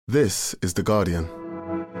This is The Guardian.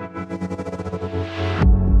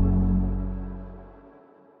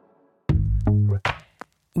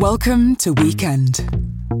 Welcome to Weekend,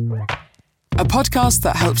 a podcast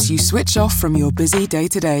that helps you switch off from your busy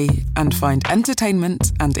day-to-day and find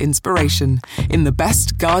entertainment and inspiration in the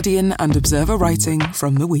best Guardian and Observer writing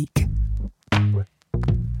from the week.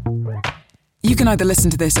 You can either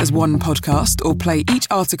listen to this as one podcast or play each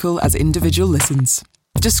article as individual listens.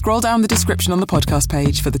 Just scroll down the description on the podcast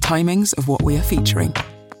page for the timings of what we are featuring.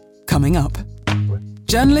 Coming up,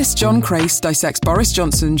 journalist John Crace dissects Boris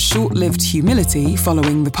Johnson's short-lived humility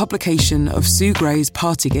following the publication of Sue Gray's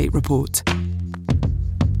Partygate report.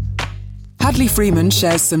 Hadley Freeman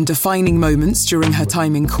shares some defining moments during her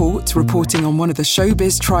time in court, reporting on one of the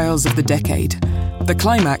showbiz trials of the decade, the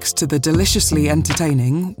climax to the deliciously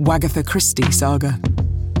entertaining Wagatha Christie saga.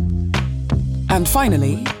 And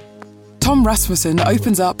finally, Tom Rasmussen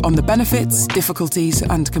opens up on the benefits, difficulties,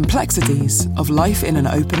 and complexities of life in an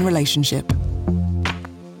open relationship.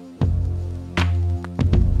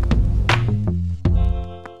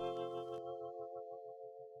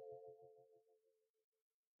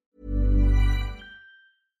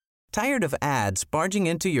 Tired of ads barging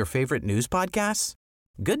into your favorite news podcasts?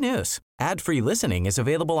 Good news. Ad-free listening is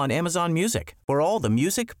available on Amazon Music for all the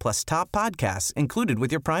music plus top podcasts included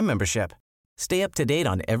with your Prime membership. Stay up to date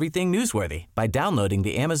on everything newsworthy by downloading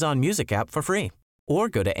the Amazon Music app for free or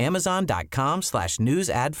go to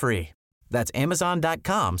amazon.com/news ad free. That's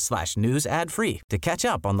amazon.com/news ad free to catch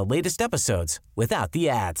up on the latest episodes without the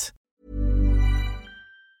ads.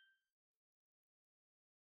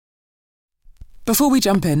 Before we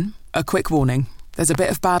jump in, a quick warning. There's a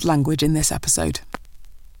bit of bad language in this episode.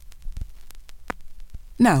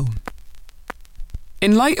 Now,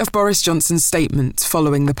 in light of Boris Johnson's statement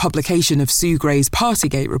following the publication of Sue Gray's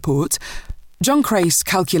Partygate report, John Crace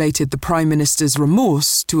calculated the Prime Minister's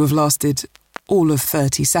remorse to have lasted all of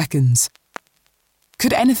 30 seconds.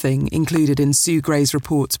 Could anything included in Sue Gray's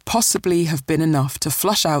report possibly have been enough to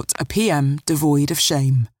flush out a PM devoid of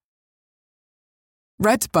shame?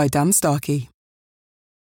 Read by Dan Starkey.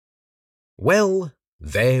 Well,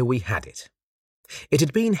 there we had it. It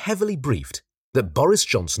had been heavily briefed that Boris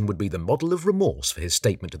Johnson would be the model of remorse for his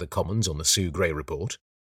statement to the Commons on the Sue Gray report.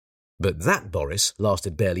 But that Boris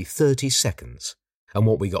lasted barely 30 seconds, and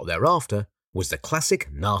what we got thereafter was the classic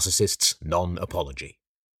narcissist's non-apology.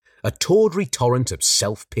 A tawdry torrent of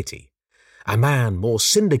self-pity. A man more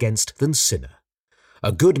sinned against than sinner.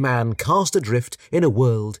 A good man cast adrift in a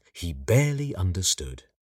world he barely understood.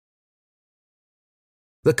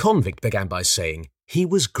 The convict began by saying he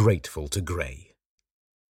was grateful to Gray.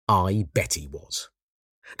 I bet he was.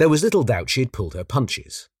 There was little doubt she had pulled her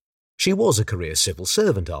punches. She was a career civil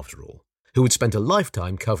servant, after all, who had spent a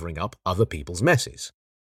lifetime covering up other people's messes.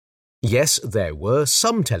 Yes, there were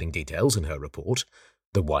some telling details in her report.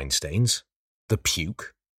 The wine stains, the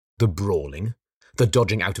puke, the brawling, the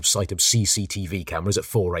dodging out of sight of CCTV cameras at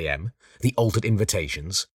 4 a.m, the altered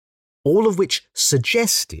invitations, all of which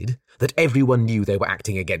suggested that everyone knew they were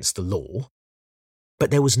acting against the law.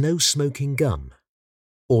 But there was no smoking gun.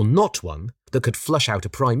 Or not one that could flush out a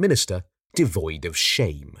Prime Minister devoid of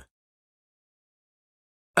shame.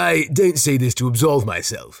 I don't say this to absolve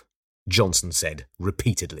myself, Johnson said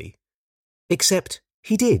repeatedly. Except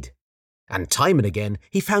he did, and time and again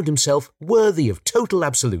he found himself worthy of total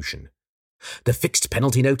absolution. The fixed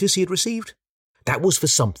penalty notice he had received, that was for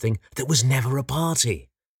something that was never a party.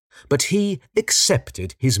 But he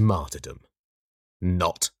accepted his martyrdom.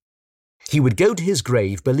 Not. He would go to his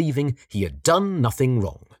grave believing he had done nothing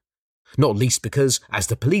wrong. Not least because, as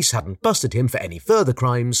the police hadn't busted him for any further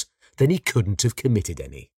crimes, then he couldn't have committed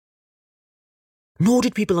any. Nor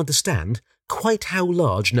did people understand quite how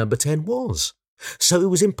large Number 10 was, so it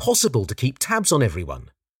was impossible to keep tabs on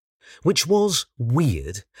everyone. Which was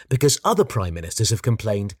weird, because other Prime Ministers have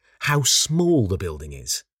complained how small the building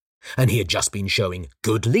is, and he had just been showing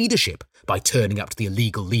good leadership by turning up to the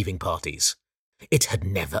illegal leaving parties. It had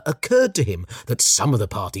never occurred to him that some of the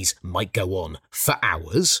parties might go on for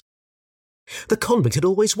hours. The convict had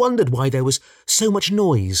always wondered why there was so much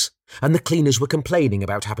noise, and the cleaners were complaining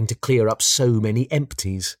about having to clear up so many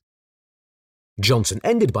empties. Johnson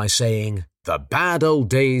ended by saying, the bad old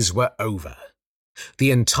days were over. The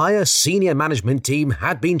entire senior management team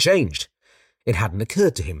had been changed. It hadn't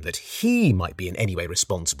occurred to him that he might be in any way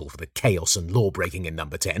responsible for the chaos and law-breaking in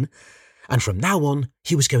Number 10, and from now on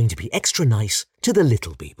he was going to be extra nice to the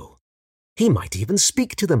little people. He might even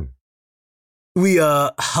speak to them. We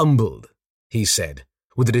are humbled, he said,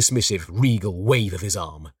 with a dismissive, regal wave of his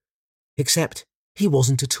arm. Except he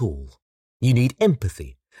wasn't at all. You need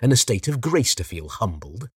empathy and a state of grace to feel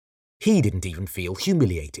humbled. he didn't even feel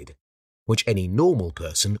humiliated, which any normal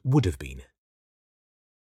person would have been.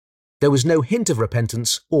 There was no hint of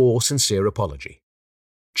repentance or sincere apology.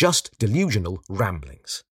 Just delusional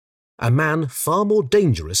ramblings. A man far more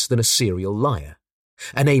dangerous than a serial liar.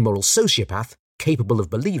 An amoral sociopath capable of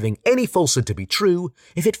believing any falsehood to be true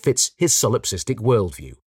if it fits his solipsistic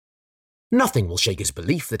worldview. Nothing will shake his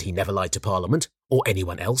belief that he never lied to Parliament or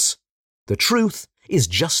anyone else. The truth is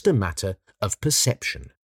just a matter of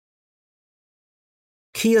perception.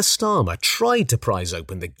 Keir Starmer tried to prise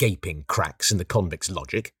open the gaping cracks in the convict's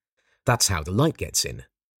logic. That's how the light gets in.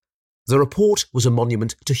 The report was a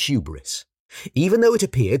monument to hubris. Even though it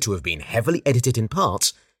appeared to have been heavily edited in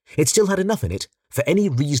parts, it still had enough in it for any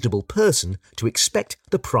reasonable person to expect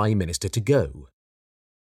the Prime Minister to go.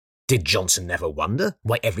 Did Johnson never wonder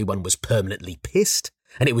why everyone was permanently pissed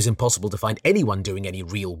and it was impossible to find anyone doing any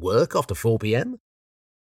real work after 4 p.m?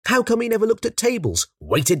 How come he never looked at tables,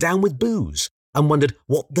 weighted down with booze, and wondered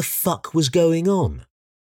what the fuck was going on?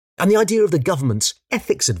 And the idea of the government's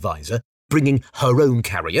ethics advisor bringing her own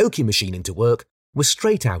karaoke machine into work was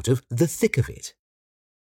straight out of The Thick of It.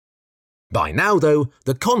 By now, though,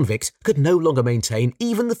 the convict could no longer maintain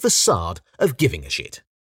even the facade of giving a shit.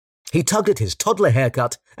 He tugged at his toddler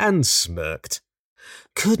haircut and smirked.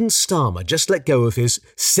 Couldn't Starmer just let go of his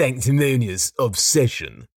sanctimonious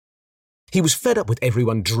obsession? He was fed up with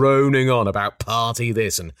everyone droning on about party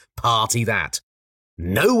this and party that.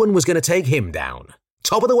 No one was going to take him down.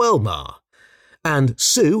 Top of the world, ma. And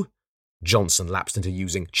Sue, Johnson lapsed into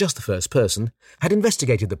using just the first person, had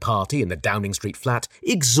investigated the party in the Downing Street flat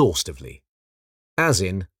exhaustively. As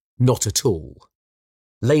in, not at all.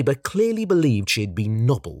 Labour clearly believed she had been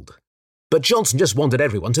nobbled. But Johnson just wanted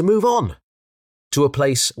everyone to move on. To a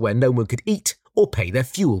place where no one could eat or pay their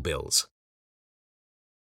fuel bills.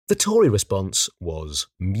 The Tory response was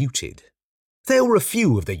muted. There were a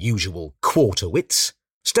few of the usual quarter-wits.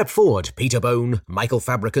 Step forward, Peter Bone, Michael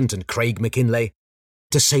Fabricant and Craig McKinlay,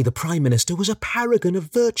 to say the Prime Minister was a paragon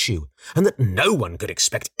of virtue and that no one could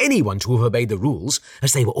expect anyone to have obeyed the rules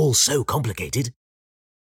as they were all so complicated.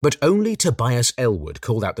 But only Tobias Ellwood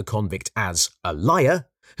called out the convict as a liar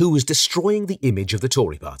who was destroying the image of the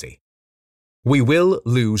Tory party. We will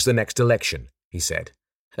lose the next election, he said,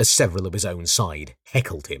 as several of his own side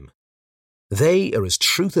heckled him. They are as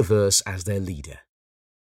truth-averse as their leader.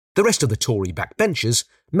 The rest of the Tory backbenchers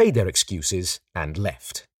made their excuses and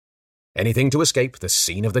left. Anything to escape the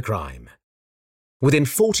scene of the crime. Within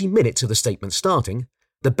 40 minutes of the statement starting,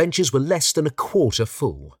 the benches were less than a quarter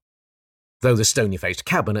full, though the stony-faced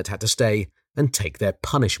cabinet had to stay and take their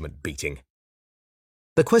punishment beating.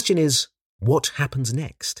 The question is, what happens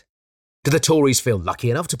next? Do the Tories feel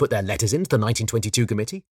lucky enough to put their letters into the 1922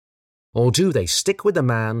 committee? Or do they stick with the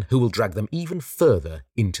man who will drag them even further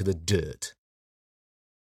into the dirt?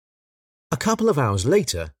 A couple of hours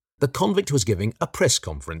later, the convict was giving a press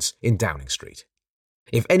conference in Downing Street.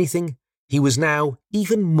 If anything, he was now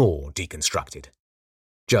even more deconstructed.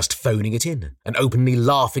 Just phoning it in and openly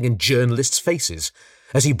laughing in journalists' faces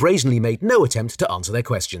as he brazenly made no attempt to answer their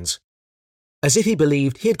questions. As if he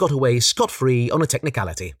believed he had got away scot-free on a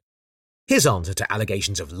technicality. His answer to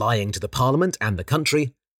allegations of lying to the Parliament and the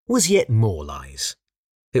country was yet more lies.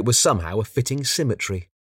 It was somehow a fitting symmetry.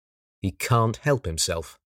 He can't help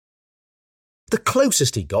himself. The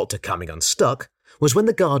closest he got to coming unstuck was when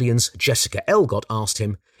the Guardian's Jessica Elgott asked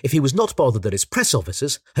him if he was not bothered that his press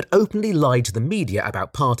officers had openly lied to the media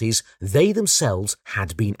about parties they themselves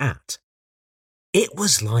had been at. It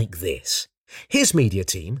was like this. His media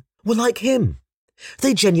team were like him.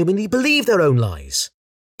 They genuinely believed their own lies.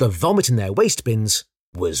 The vomit in their waste bins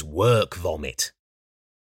was work vomit.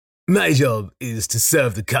 My job is to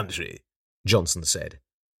serve the country, Johnson said.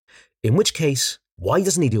 In which case, why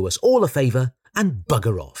doesn't he do us all a favour and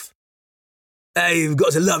bugger off? I've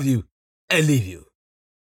got to love you and leave you.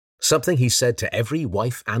 Something he said to every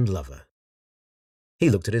wife and lover. He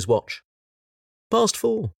looked at his watch.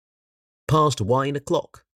 4:30. Past wine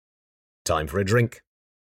o'clock. Time for a drink.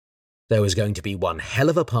 There was going to be one hell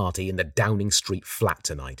of a party in the Downing Street flat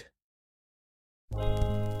tonight.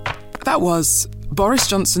 That was Boris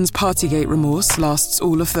Johnson's Partygate Remorse Lasts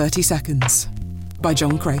All of 30 Seconds by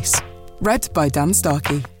John Crace. Read by Dan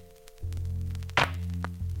Starkey.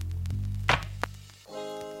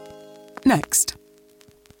 Next.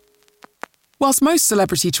 Whilst most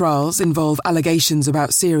celebrity trials involve allegations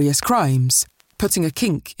about serious crimes, putting a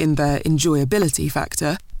kink in their enjoyability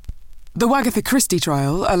factor, the Wagatha Christie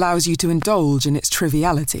trial allows you to indulge in its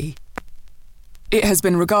triviality. It has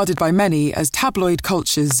been regarded by many as tabloid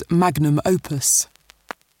culture's magnum opus.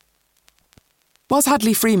 Whilst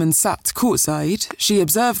Hadley Freeman sat courtside, she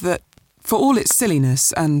observed that, For all its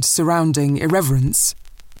silliness and surrounding irreverence,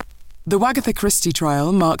 the Wagatha Christie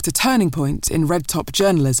trial marked a turning point in red-top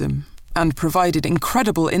journalism and provided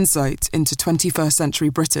incredible insight into 21st century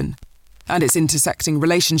Britain and its intersecting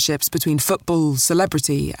relationships between football,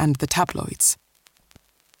 celebrity and the tabloids.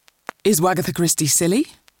 Is Wagatha Christie silly?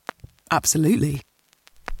 Absolutely.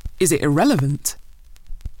 Is it irrelevant?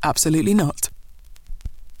 Absolutely not.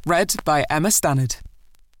 Read by Emma Stannard.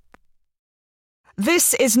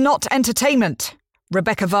 This is not entertainment.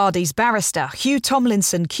 Rebecca Vardy's barrister, Hugh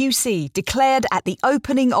Tomlinson QC, declared at the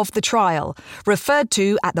opening of the trial, referred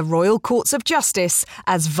to at the Royal Courts of Justice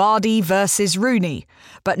as Vardy versus Rooney,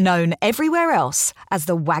 but known everywhere else as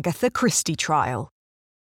the Wagatha Christie trial.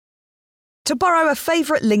 To borrow a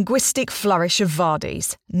favourite linguistic flourish of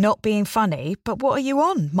Vardy's, not being funny, but what are you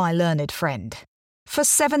on, my learned friend? For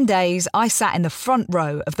 7 days, I sat in the front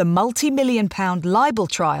row of the multi-million-pound libel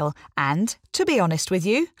trial and, to be honest with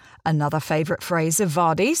you, another favourite phrase of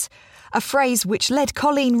Vardy's, a phrase which led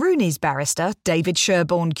Colleen Rooney's barrister, David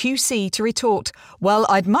Sherborne QC, to retort, "Well,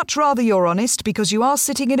 I'd much rather you're honest because you are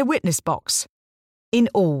sitting in a witness box." In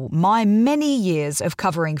all my many years of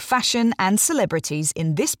covering fashion and celebrities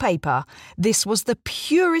in this paper, this was the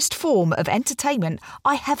purest form of entertainment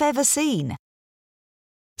I have ever seen.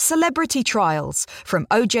 Celebrity trials, from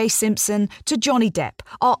O.J. Simpson to Johnny Depp,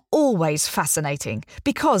 are always fascinating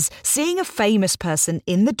because seeing a famous person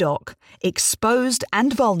in the dock, exposed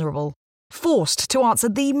and vulnerable, forced to answer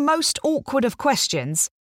the most awkward of questions,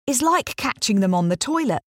 is like catching them on the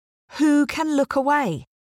toilet. Who can look away?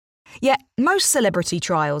 Yet most celebrity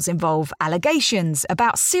trials involve allegations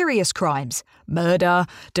about serious crimes, murder,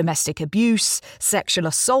 domestic abuse, sexual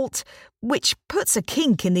assault, which puts a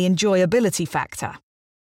kink in the enjoyability factor.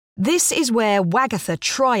 This is where Wagatha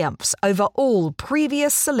triumphs over all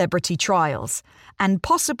previous celebrity trials, and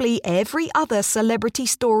possibly every other celebrity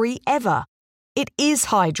story ever. It is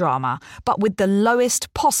high drama, but with the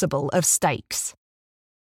lowest possible of stakes.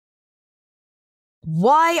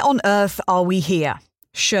 Why on earth are we here?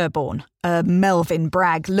 Sherborne, a Melvin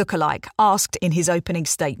Bragg lookalike, asked in his opening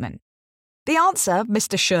statement. The answer,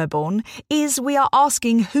 Mr. Sherborne, is we are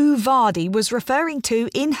asking who Vardy was referring to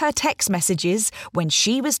in her text messages when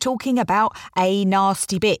she was talking about a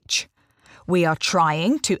nasty bitch. We are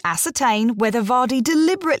trying to ascertain whether Vardy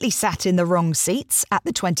deliberately sat in the wrong seats at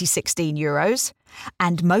the 2016 Euros.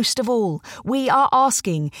 And most of all, we are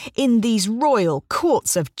asking, in these royal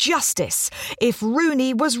courts of justice, if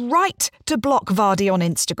Rooney was right to block Vardy on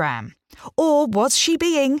Instagram. Or was she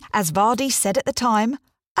being, as Vardy said at the time,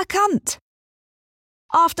 a cunt?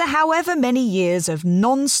 After however many years of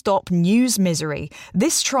non-stop news misery,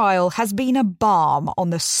 this trial has been a balm on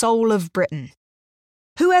the soul of Britain.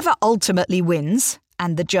 Whoever ultimately wins,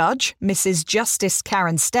 and the judge, Mrs. Justice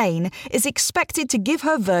Karen Stein, is expected to give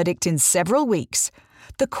her verdict in several weeks,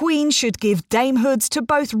 the Queen should give damehoods to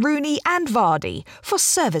both Rooney and Vardy for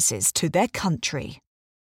services to their country.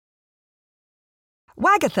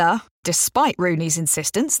 Wagatha, despite Rooney's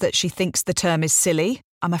insistence that she thinks the term is silly,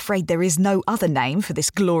 I'm afraid there is no other name for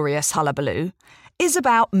this glorious hullabaloo, is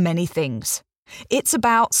about many things. It's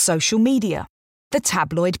about social media, the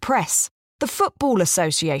tabloid press, the Football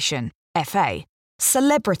Association, FA,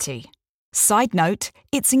 celebrity. Side note,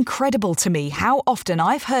 it's incredible to me how often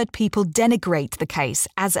I've heard people denigrate the case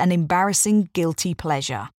as an embarrassing guilty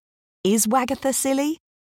pleasure. Is Wagatha silly?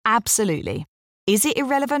 Absolutely. Is it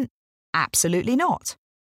irrelevant? Absolutely not.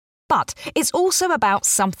 But it's also about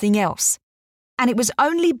something else. And it was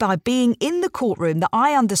only by being in the courtroom that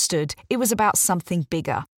I understood it was about something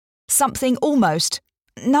bigger. Something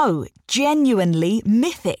genuinely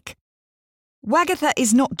mythic. Wagatha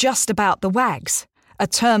is not just about the wags, a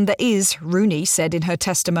term that is, Rooney said in her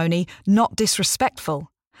testimony, not disrespectful.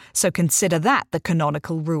 So consider that the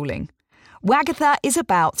canonical ruling. Wagatha is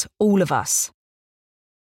about all of us.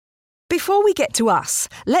 Before we get to us,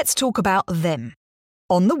 let's talk about them.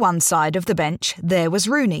 On the one side of the bench, there was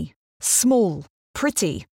Rooney, small,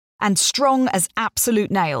 pretty, and strong as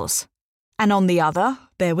absolute nails. And on the other,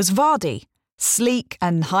 there was Vardy, sleek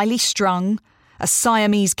and highly strung, a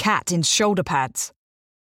Siamese cat in shoulder pads.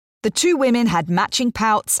 The two women had matching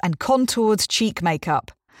pouts and contoured cheek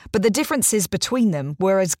makeup, but the differences between them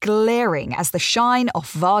were as glaring as the shine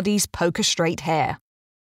off Vardy's poker-straight hair.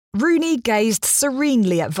 Rooney gazed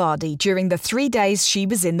serenely at Vardy during the 3 days she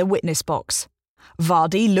was in the witness box.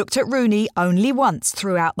 Vardy looked at Rooney only once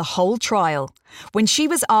throughout the whole trial, when she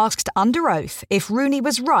was asked under oath if Rooney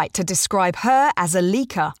was right to describe her as a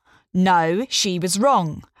leaker. No, she was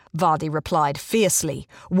wrong, Vardy replied fiercely,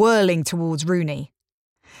 whirling towards Rooney.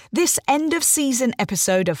 This end-of-season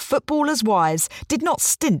episode of Footballers' Wives did not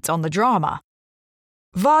stint on the drama.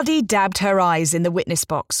 Vardy dabbed her eyes in the witness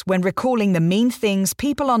box when recalling the mean things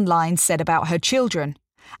people online said about her children,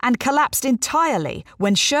 and collapsed entirely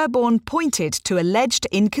when Sherborne pointed to alleged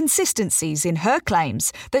inconsistencies in her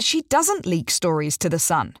claims that she doesn't leak stories to The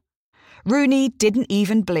Sun. Rooney didn't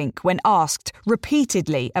even blink when asked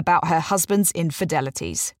repeatedly about her husband's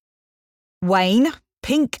infidelities. Wayne,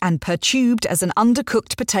 pink and perturbed as an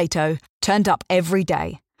undercooked potato, turned up every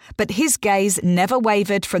day, but his gaze never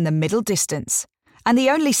wavered from the middle distance, and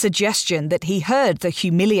the only suggestion that he heard the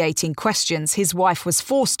humiliating questions his wife was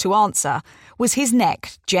forced to answer was his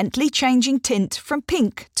neck gently changing tint from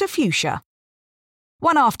pink to fuchsia.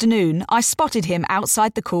 One afternoon, I spotted him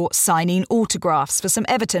outside the court signing autographs for some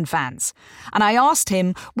Everton fans, and I asked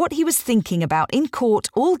him what he was thinking about in court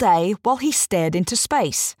all day while he stared into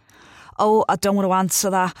space. "Oh, I don't want to answer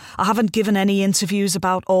that. I haven't given any interviews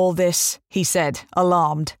about all this," he said,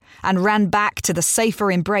 alarmed, and ran back to the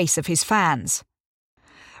safer embrace of his fans.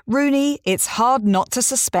 Rooney, it's hard not to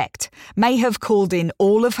suspect, may have called in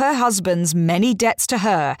all of her husband's many debts to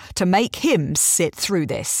her to make him sit through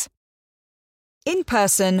this. In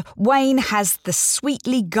person, Wayne has the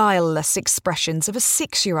sweetly guileless expressions of a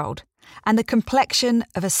 6-year-old and the complexion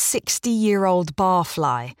of a 60-year-old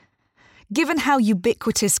barfly. Given how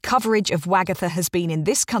ubiquitous coverage of Wagatha has been in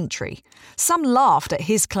this country, some laughed at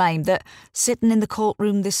his claim that sitting in the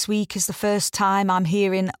courtroom this week is the first time I'm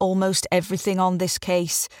hearing almost everything on this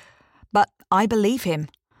case. But I believe him.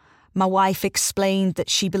 My wife explained that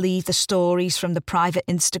she believed the stories from the private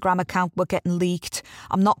Instagram account were getting leaked.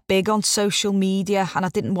 I'm not big on social media and I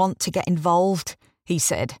didn't want to get involved, he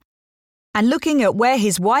said. And looking at where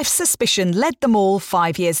his wife's suspicion led them all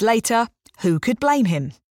 5 years later, who could blame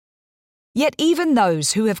him? Yet even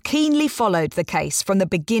those who have keenly followed the case from the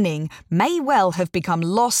beginning may well have become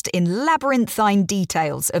lost in labyrinthine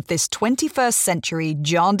details of this 21st century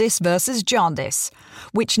Jaundice versus Jaundice,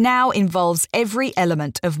 which now involves every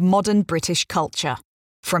element of modern British culture.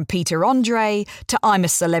 From Peter Andre to I'm a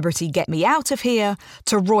Celebrity, Get Me Out of Here,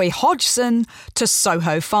 to Roy Hodgson, to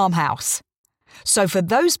Soho Farmhouse. So for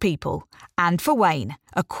those people, and for Wayne,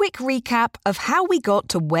 a quick recap of how we got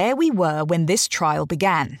to where we were when this trial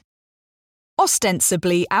began.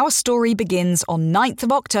 Ostensibly, our story begins on 9th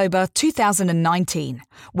of October 2019,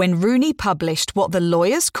 when Rooney published what the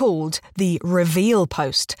lawyers called the reveal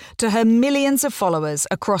post to her millions of followers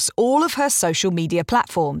across all of her social media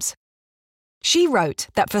platforms. She wrote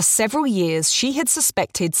that for several years she had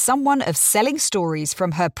suspected someone of selling stories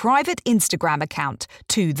from her private Instagram account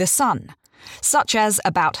to The Sun, such as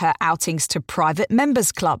about her outings to private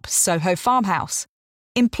members club Soho Farmhouse.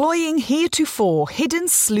 Employing heretofore hidden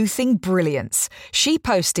sleuthing brilliance, she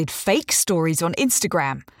posted fake stories on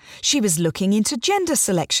Instagram. She was looking into gender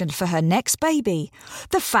selection for her next baby.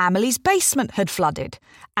 The family's basement had flooded,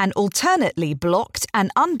 and alternately blocked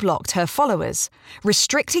and unblocked her followers,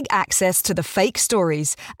 restricting access to the fake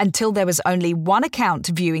stories until there was only one account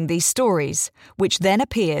viewing these stories, which then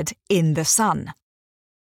appeared in The Sun.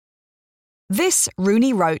 This,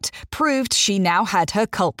 Rooney wrote, proved she now had her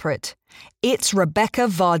culprit. It's Rebecca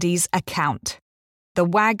Vardy's account. The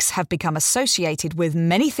Wags have become associated with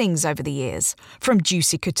many things over the years, from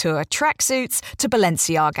Juicy Couture tracksuits to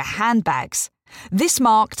Balenciaga handbags. This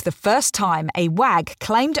marked the first time a Wag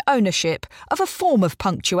claimed ownership of a form of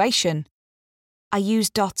punctuation. "I use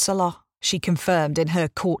dots a lot," she confirmed in her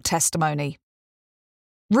court testimony.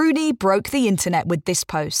 Rooney broke the internet with this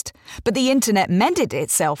post, but the internet mended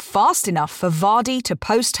itself fast enough for Vardy to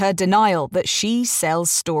post her denial that she sells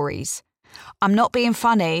stories. "I'm not being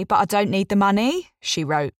funny, but I don't need the money," she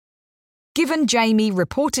wrote. Given Jamie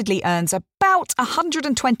reportedly earns about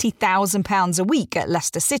 £120,000 a week at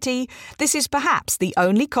Leicester City, this is perhaps the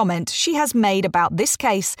only comment she has made about this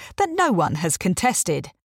case that no one has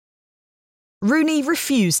contested. Rooney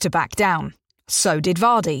refused to back down. So did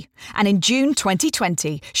Vardy, and in June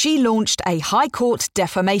 2020, she launched a High Court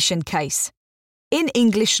defamation case. In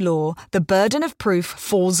English law, the burden of proof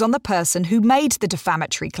falls on the person who made the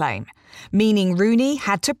defamatory claim, meaning Rooney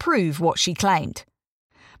had to prove what she claimed.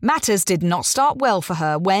 Matters did not start well for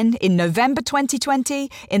her when, in November 2020,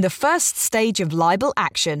 in the first stage of libel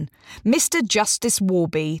action, Mr. Justice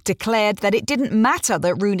Warby declared that it didn't matter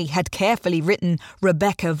that Rooney had carefully written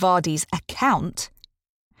Rebecca Vardy's account.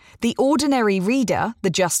 The ordinary reader,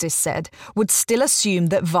 the Justice said, would still assume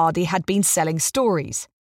that Vardy had been selling stories.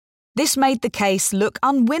 This made the case look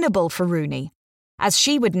unwinnable for Rooney, as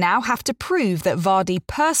she would now have to prove that Vardy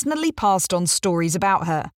personally passed on stories about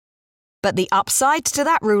her. But the upside to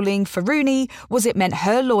that ruling for Rooney was it meant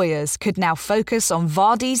her lawyers could now focus on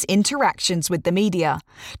Vardy's interactions with the media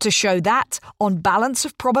to show that, on balance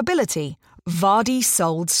of probability, Vardy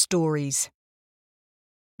sold stories.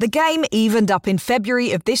 The game evened up in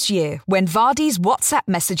February of this year when Vardy's WhatsApp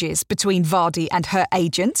messages between Vardy and her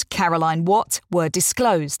agent, Caroline Watt, were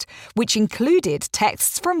disclosed, which included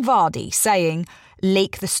texts from Vardy saying,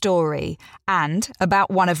 "Leak the story," and about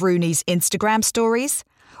one of Rooney's Instagram stories,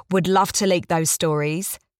 "Would love to leak those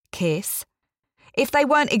stories, kiss." If they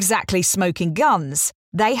weren't exactly smoking guns,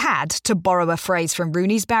 they had, to borrow a phrase from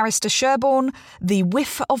Rooney's barrister Sherborne, the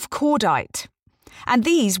whiff of cordite. And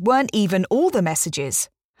these weren't even all the messages.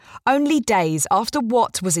 Only days after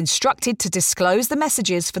Watt was instructed to disclose the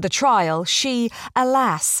messages for the trial, she,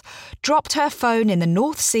 alas, dropped her phone in the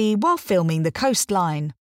North Sea while filming the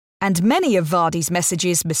coastline. And many of Vardy's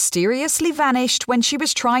messages mysteriously vanished when she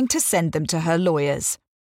was trying to send them to her lawyers.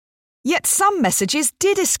 Yet some messages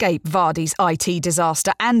did escape Vardy's IT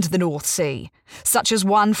disaster and the North Sea, such as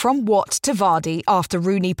one from Watt to Vardy after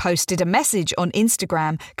Rooney posted a message on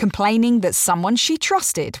Instagram complaining that someone she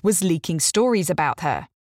trusted was leaking stories about her.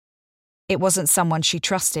 "It wasn't someone she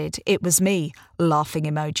trusted, it was me," laughing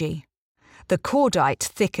emoji. The cordite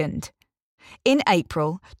thickened. In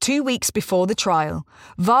April, 2 weeks before the trial,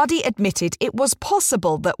 Vardy admitted it was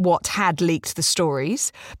possible that Watt had leaked the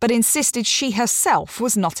stories, but insisted she herself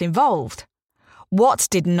was not involved. Watt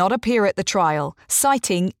did not appear at the trial,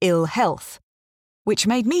 citing ill health, which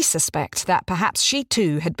made me suspect that perhaps she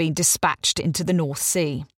too had been dispatched into the North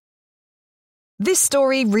Sea. This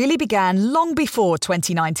story really began long before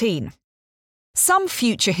 2019. Some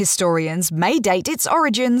future historians may date its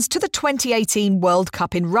origins to the 2018 World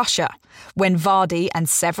Cup in Russia, when Vardy and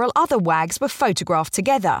several other wags were photographed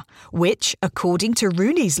together, which, according to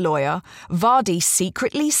Rooney's lawyer, Vardy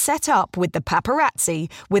secretly set up with the paparazzi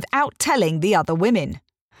without telling the other women.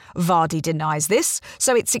 Vardy denies this,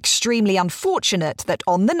 so it's extremely unfortunate that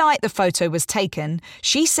on the night the photo was taken,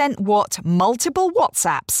 she sent Watt multiple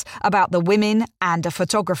WhatsApps about the women and a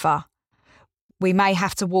photographer. "We may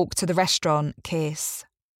have to walk to the restaurant, kiss.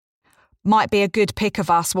 Might be a good pic of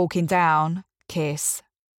us walking down, kiss."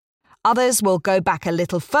 Others will go back a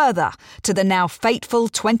little further to the now fateful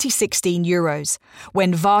 2016 Euros,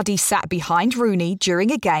 when Vardy sat behind Rooney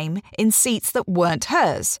during a game in seats that weren't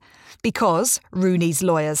hers, because, Rooney's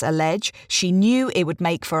lawyers allege, she knew it would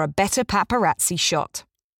make for a better paparazzi shot.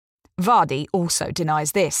 Vardy also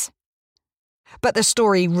denies this. But the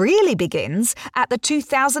story really begins at the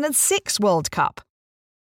 2006 World Cup.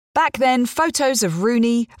 Back then, photos of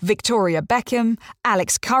Rooney, Victoria Beckham,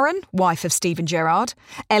 Alex Curran, wife of Steven Gerrard,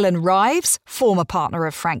 Ellen Rives, former partner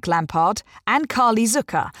of Frank Lampard, and Carly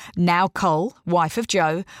Zucker, now Cole, wife of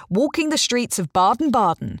Joe, walking the streets of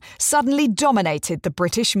Baden-Baden, suddenly dominated the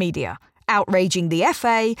British media, outraging the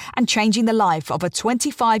FA and changing the life of a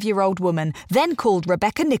 25-year-old woman then called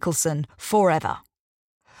Rebecca Nicholson forever.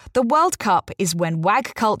 The World Cup is when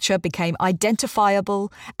wag culture became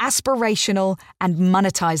identifiable, aspirational, and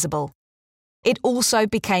monetizable. It also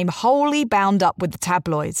became wholly bound up with the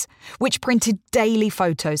tabloids, which printed daily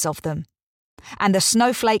photos of them. And the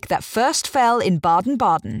snowflake that first fell in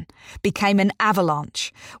Baden-Baden became an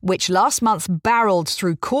avalanche, which last month barreled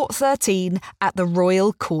through Court 13 at the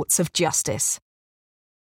Royal Courts of Justice.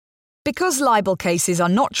 Because libel cases are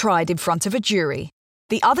not tried in front of a jury,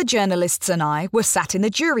 the other journalists and I were sat in the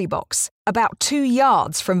jury box, about 2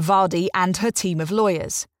 yards from Vardy and her team of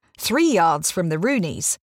lawyers, 3 yards from the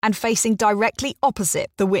Rooneys, and facing directly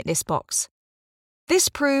opposite the witness box. This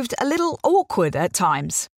proved a little awkward at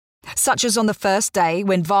times, such as on the first day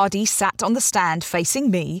when Vardy sat on the stand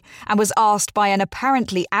facing me and was asked by an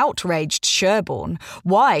apparently outraged Sherborne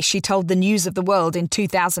why she told the News of the World in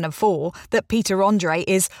 2004 that Peter Andre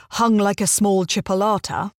is hung like a small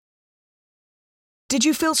chipolata. "Did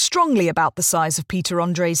you feel strongly about the size of Peter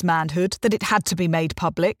Andre's manhood that it had to be made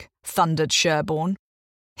public?" thundered Sherborne.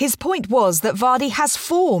 His point was that Vardy has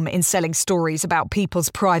form in selling stories about people's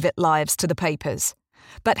private lives to the papers.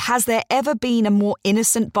 But has there ever been a more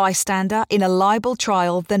innocent bystander in a libel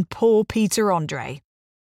trial than poor Peter Andre?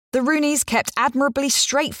 The Rooneys kept admirably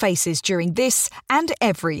straight faces during this and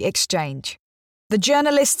every exchange. The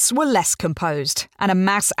journalists were less composed, and a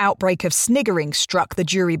mass outbreak of sniggering struck the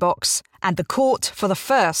jury box, and the court, for the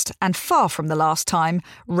first and far from the last time,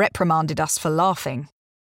 reprimanded us for laughing.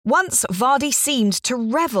 Once Vardy seemed to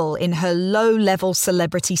revel in her low-level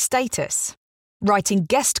celebrity status, writing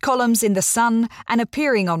guest columns in The Sun and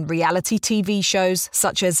appearing on reality TV shows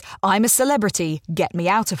such as I'm a Celebrity, Get Me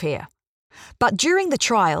Out of Here. But during the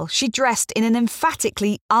trial, she dressed in an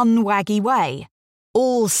emphatically unwaggy way.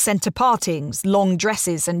 All centre partings, long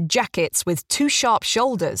dresses and jackets with too sharp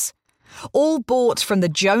shoulders. All bought from the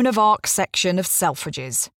Joan of Arc section of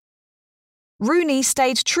Selfridges. Rooney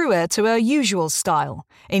stayed truer to her usual style,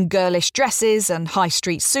 in girlish dresses and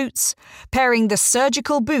high-street suits, pairing the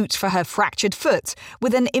surgical boot for her fractured foot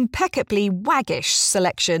with an impeccably waggish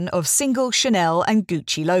selection of single Chanel and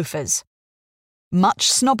Gucci loafers.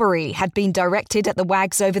 Much snobbery had been directed at the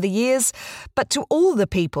wags over the years, but to all the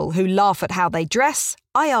people who laugh at how they dress,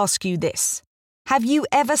 I ask you this. Have you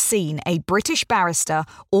ever seen a British barrister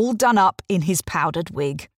all done up in his powdered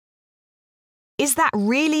wig? Is that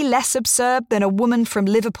really less absurd than a woman from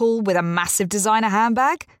Liverpool with a massive designer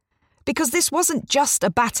handbag? Because this wasn't just a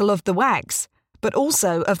battle of the wags, but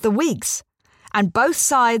also of the wigs. And both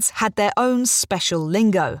sides had their own special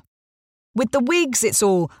lingo. With the wigs, it's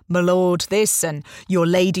all "my lord" this and "your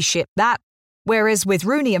ladyship" that, whereas with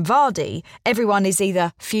Rooney and Vardy, everyone is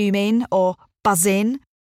either fuming or buzzing.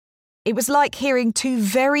 It was like hearing two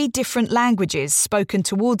very different languages spoken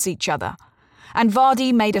towards each other. And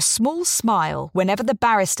Vardy made a small smile whenever the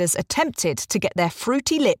barristers attempted to get their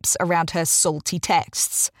fruity lips around her salty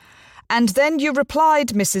texts. "And then you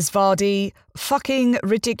replied, Mrs. Vardy, 'fucking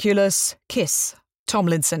ridiculous kiss,'"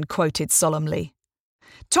 Tomlinson quoted solemnly.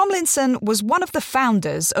 Tomlinson was one of the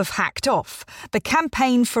founders of Hacked Off, the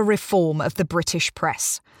campaign for reform of the British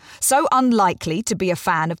press, so unlikely to be a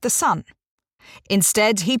fan of The Sun.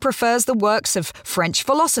 Instead, he prefers the works of French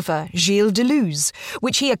philosopher Gilles Deleuze,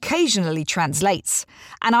 which he occasionally translates,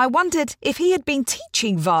 and I wondered if he had been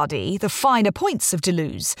teaching Vardy the finer points of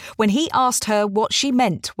Deleuze when he asked her what she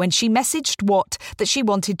meant when she messaged Watt that she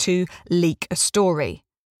wanted to leak a story.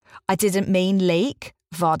 "I didn't mean leak,"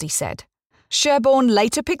 Vardy said. Sherborne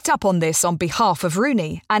later picked up on this on behalf of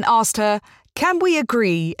Rooney and asked her, "Can we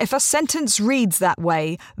agree if a sentence reads that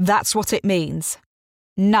way, that's what it means?"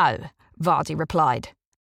 "No," Vardy replied.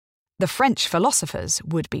 The French philosophers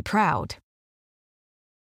would be proud.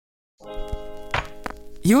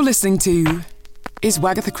 You're listening to Is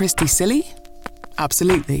Wagatha Christie silly?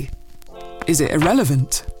 Absolutely. Is it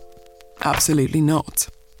irrelevant? Absolutely not.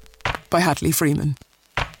 By Hadley Freeman.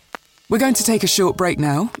 We're going to take a short break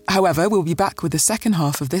now. However, we'll be back with the second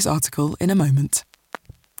half of this article in a moment.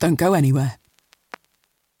 Don't go anywhere.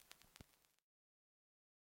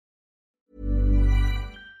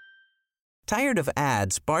 Tired of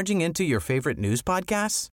ads barging into your favorite news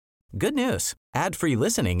podcasts? Good news. Ad-free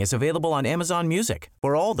listening is available on Amazon Music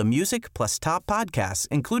for all the music plus top podcasts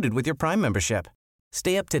included with your Prime membership.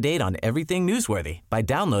 Stay up to date on everything newsworthy by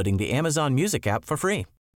downloading the Amazon Music app for free.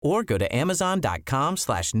 Or go to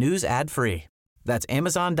amazon.com/news ad free. That's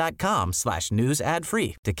amazon.com/news ad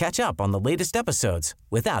free to catch up on the latest episodes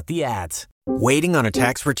without the ads. Waiting on a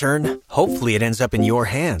tax return? Hopefully it ends up in your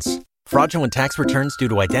hands. Fraudulent tax returns due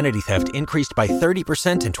to identity theft increased by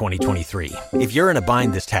 30% in 2023. If you're in a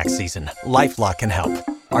bind this tax season, LifeLock can help.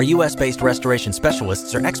 Our U.S.-based restoration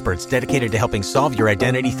specialists are experts dedicated to helping solve your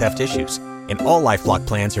identity theft issues. And all LifeLock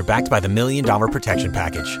plans are backed by the $1 Million Protection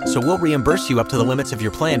Package. So we'll reimburse you up to the limits of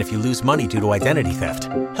your plan if you lose money due to identity theft.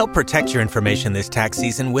 Help protect your information this tax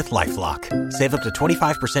season with LifeLock. Save up to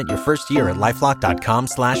 25% your first year at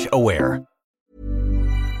LifeLock.com/aware.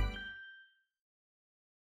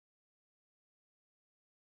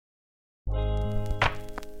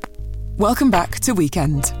 Welcome back to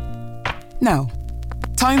Weekend. Now,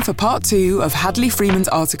 time for part 2 of Hadley Freeman's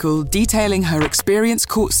article detailing her experience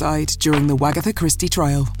courtside during the Wagatha Christie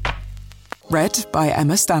trial. Read by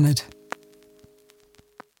Emma Stannard.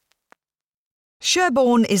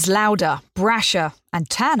 Sherborne is louder, brasher and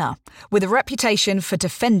tanner, with a reputation for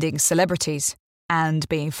defending celebrities and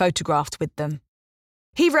being photographed with them.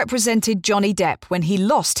 He represented Johnny Depp when he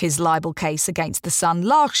lost his libel case against The Sun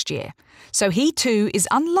last year, so he too is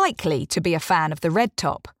unlikely to be a fan of the red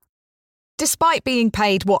top. Despite being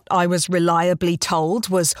paid what I was reliably told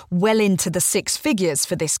was well into the 6 figures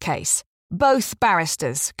for this case, both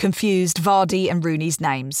barristers confused Vardy and Rooney's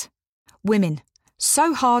names. Women,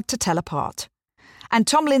 so hard to tell apart. And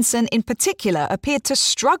Tomlinson in particular appeared to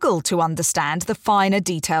struggle to understand the finer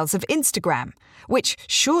details of Instagram, which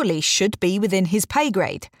surely should be within his pay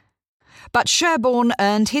grade. But Sherborne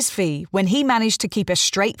earned his fee when he managed to keep a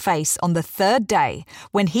straight face on the 3rd day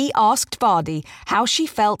when he asked Vardy how she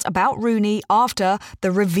felt about Rooney after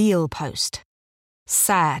the reveal post.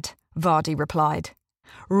 "Sad," Vardy replied.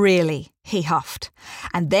 "Really," he huffed.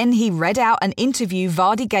 And then he read out an interview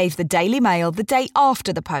Vardy gave the Daily Mail the day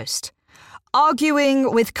after the post.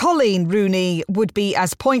 "Arguing with Colleen Rooney would be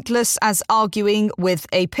as pointless as arguing with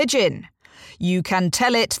a pigeon. You can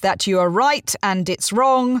tell it that you are right and it's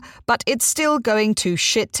wrong, but it's still going to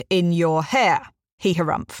shit in your hair," he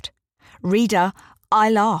harumphed. Reader,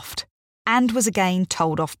 I laughed, and was again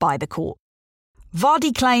told off by the court.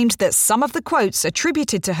 Vardy claimed that some of the quotes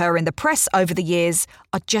attributed to her in the press over the years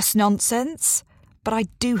are just nonsense, but I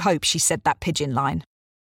do hope she said that pigeon line.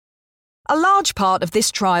 A large part of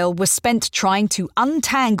this trial was spent trying to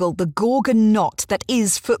untangle the Gorgon knot that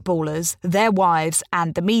is footballers, their wives,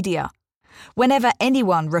 and the media. Whenever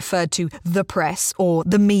anyone referred to the press or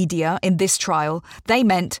the media in this trial, they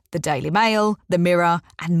meant the Daily Mail, the Mirror,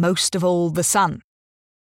 and most of all, the Sun.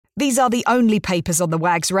 These are the only papers on the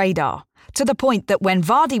WAG's radar, to the point that when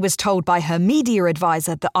Vardy was told by her media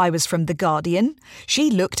advisor that I was from The Guardian, she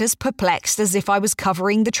looked as perplexed as if I was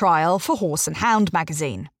covering the trial for Horse and Hound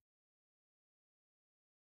magazine.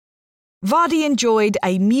 Vardy enjoyed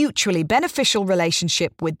a mutually beneficial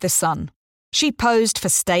relationship with The Sun. She posed for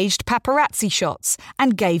staged paparazzi shots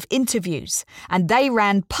and gave interviews, and they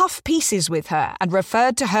ran puff pieces with her and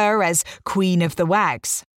referred to her as Queen of the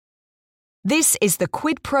Wags. This is the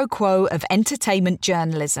quid pro quo of entertainment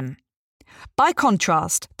journalism. By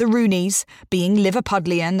contrast, the Rooneys, being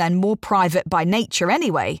Liverpudlian and more private by nature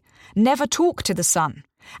anyway, never talk to The Sun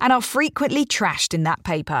and are frequently trashed in that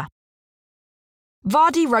paper.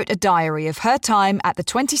 Vardy wrote a diary of her time at the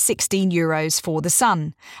 2016 Euros for The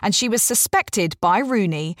Sun, and she was suspected by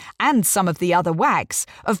Rooney and some of the other WAGs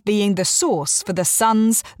of being the source for The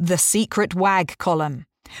Sun's The Secret WAG column,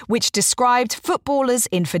 which described footballers'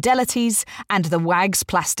 infidelities and the WAG's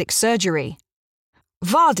plastic surgery.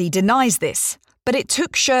 Vardy denies this, but it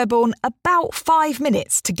took Sherborne about 5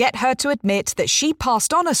 minutes to get her to admit that she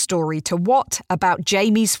passed on a story to Watt about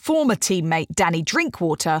Jamie's former teammate Danny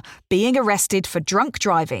Drinkwater being arrested for drunk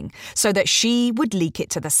driving so that she would leak it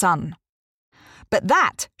to The Sun. But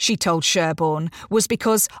that, she told Sherborne, was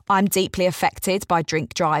because I'm deeply affected by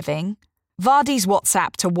drink driving. Vardy's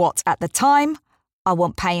WhatsApp to Watt at the time, I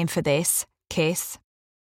want paying for this, kiss.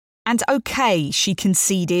 And okay, she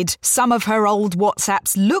conceded, some of her old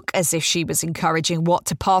WhatsApps look as if she was encouraging Watt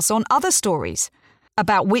to pass on other stories.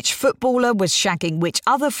 About which footballer was shagging which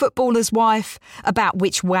other footballer's wife, about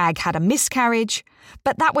which WAG had a miscarriage,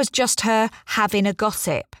 but that was just her having a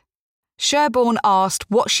gossip. Sherborne asked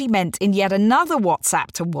what she meant in yet another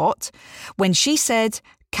WhatsApp to Watt when she said,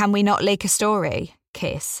 "Can we not leak a story?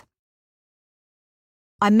 Kiss."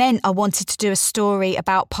 I meant I wanted to do a story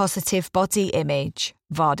about positive body image,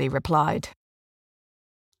 Vardy replied.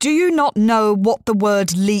 Do you not know what the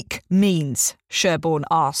word leak means? Sherborne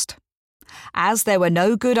asked. As there were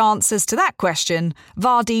no good answers to that question,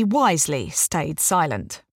 Vardy wisely stayed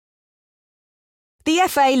silent. The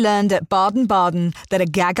FA learned at Baden-Baden that a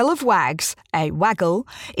gaggle of wags, a waggle,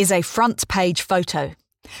 is a front-page photo.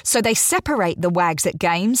 So they separate the wags at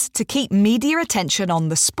games to keep media attention on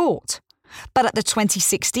the sport. But at the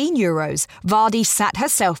 2016 Euros, Vardy sat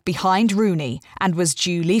herself behind Rooney and was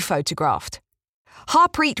duly photographed.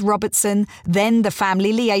 Harpreet Robertson, then the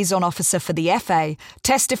family liaison officer for the FA,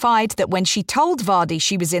 testified that when she told Vardy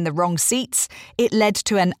she was in the wrong seats, it led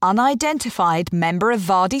to an unidentified member of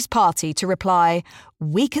Vardy's party to reply,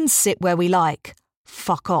 "We can sit where we like.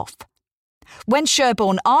 Fuck off." When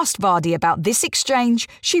Sherborne asked Vardy about this exchange,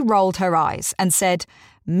 she rolled her eyes and said,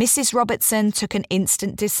 Mrs. Robertson took an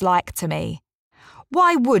instant dislike to me.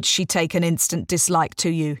 Why would she take an instant dislike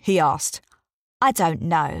to you? He asked. I don't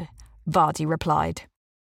know, Vardy replied.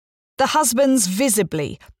 The husbands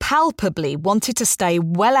visibly, palpably wanted to stay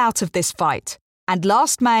well out of this fight, and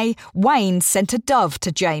last May, Wayne sent a dove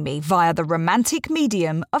to Jamie via the romantic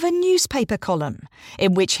medium of a newspaper column,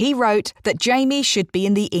 in which he wrote that Jamie should be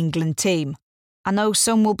in the England team. I know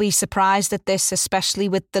some will be surprised at this, especially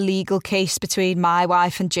with the legal case between my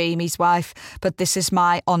wife and Jamie's wife, but this is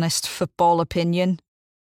my honest football opinion.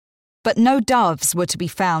 But no doves were to be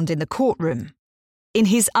found in the courtroom. In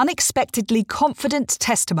his unexpectedly confident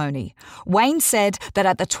testimony, Wayne said that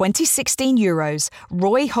at the 2016 Euros,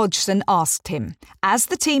 Roy Hodgson asked him, as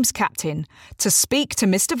the team's captain, to speak to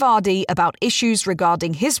Mr. Vardy about issues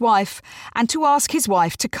regarding his wife and to ask his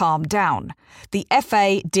wife to calm down. The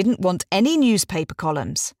FA didn't want any newspaper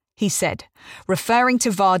columns, he said, referring to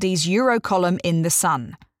Vardy's Euro column in The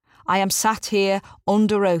Sun. I am sat here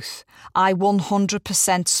under oath. I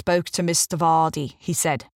 100% spoke to Mr. Vardy, he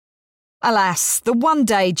said. Alas, the one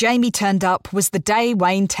day Jamie turned up was the day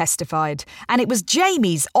Wayne testified, and it was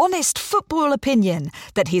Jamie's honest football opinion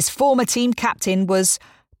that his former team captain was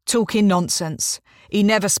talking nonsense. He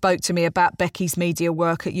never spoke to me about Becky's media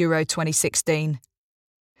work at Euro 2016.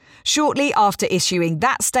 Shortly after issuing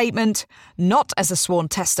that statement, not as a sworn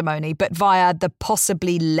testimony but via the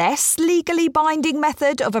possibly less legally binding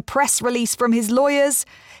method of a press release from his lawyers,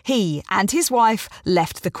 he and his wife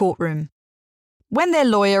left the courtroom. When their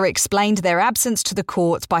lawyer explained their absence to the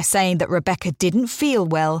court by saying that Rebecca didn't feel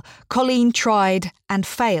well, Colleen tried and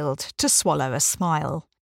failed to swallow a smile.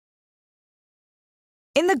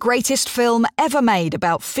 In the greatest film ever made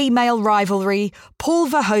about female rivalry, Paul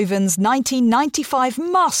Verhoeven's 1995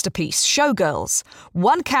 masterpiece Showgirls,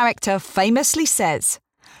 one character famously says,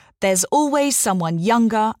 "There's always someone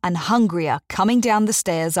younger and hungrier coming down the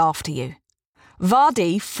stairs after you."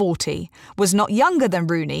 Vardy, 40, was not younger than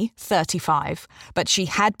Rooney, 35, but she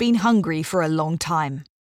had been hungry for a long time.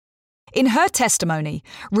 In her testimony,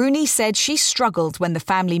 Rooney said she struggled when the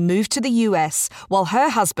family moved to the US while her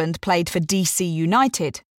husband played for DC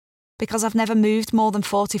United. "Because I've never moved more than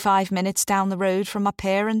 45 minutes down the road from my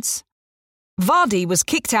parents." Vardy was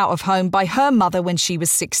kicked out of home by her mother when she was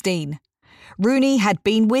 16. Rooney had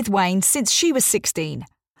been with Wayne since she was 16.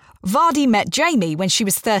 Vardy met Jamie when she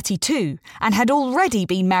was 32 and had already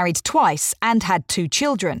been married twice and had 2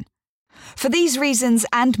 children. For these reasons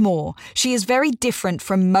and more, she is very different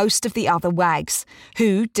from most of the other wags,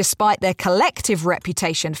 who, despite their collective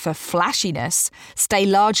reputation for flashiness, stay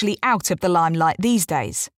largely out of the limelight these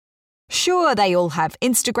days. Sure, they all have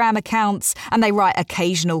Instagram accounts and they write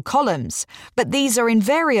occasional columns, but these are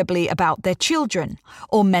invariably about their children,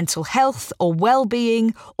 or mental health or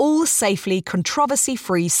well-being, all safely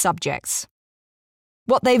controversy-free subjects.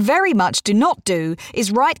 What they very much do not do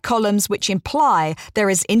is write columns which imply they're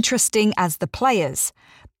as interesting as the players,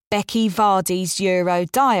 Becky Vardy's Euro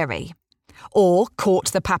Diary, or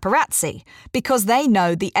Caught the Paparazzi, because they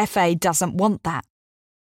know the FA doesn't want that.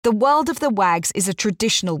 The world of the wags is a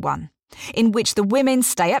traditional one, in which the women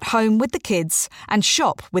stay at home with the kids and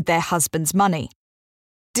shop with their husband's money.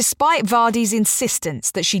 Despite Vardy's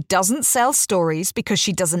insistence that she doesn't sell stories because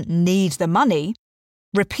she doesn't need the money,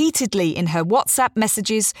 repeatedly in her WhatsApp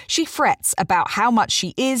messages, she frets about how much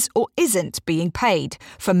she is or isn't being paid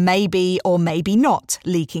for maybe or maybe not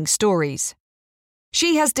leaking stories.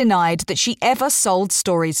 She has denied that she ever sold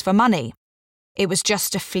stories for money. It was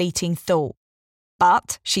just a fleeting thought.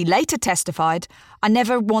 But she later testified, "I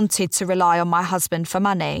never wanted to rely on my husband for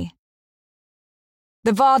money."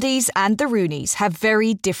 The Vardys and the Rooneys have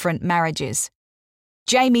very different marriages.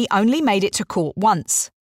 Jamie only made it to court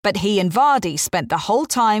once, but he and Vardy spent the whole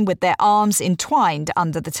time with their arms entwined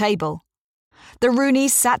under the table. The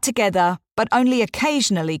Rooneys sat together, but only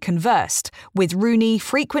occasionally conversed, with Rooney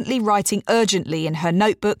frequently writing urgently in her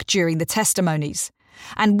notebook during the testimonies,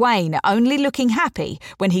 and Wayne only looking happy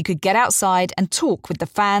when he could get outside and talk with the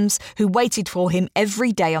fans who waited for him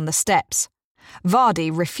every day on the steps. Vardy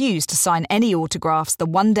refused to sign any autographs the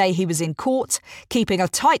one day he was in court, keeping a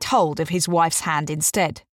tight hold of his wife's hand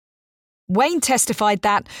instead. Wayne testified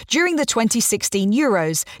that, during the 2016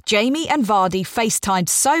 Euros, Jamie and Vardy FaceTimed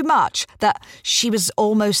so much that she was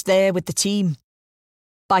almost there with the team.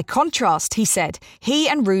 By contrast, he said, he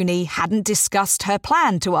and Rooney hadn't discussed her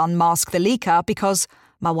plan to unmask the leaker because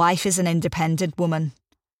 "my wife is an independent woman."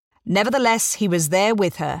 Nevertheless, he was there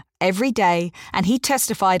with her every day and he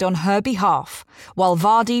testified on her behalf, while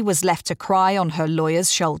Vardy was left to cry on her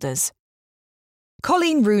lawyer's shoulders.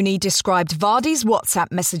 Colleen Rooney described Vardy's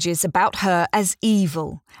WhatsApp messages about her as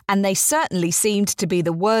evil, and they certainly seemed to be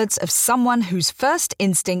the words of someone whose first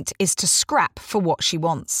instinct is to scrap for what she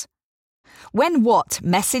wants. When Watt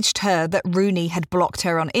messaged her that Rooney had blocked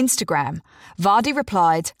her on Instagram, Vardy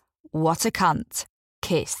replied, "What a cunt.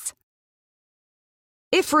 Kiss."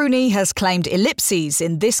 If Rooney has claimed ellipses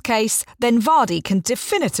in this case, then Vardy can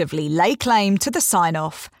definitively lay claim to the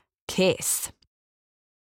sign-off, "Kiss."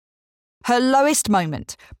 Her lowest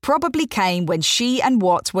moment probably came when she and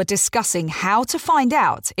Watt were discussing how to find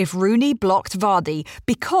out if Rooney blocked Vardy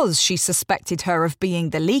because she suspected her of being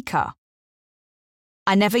the leaker.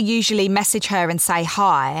 "I never usually message her and say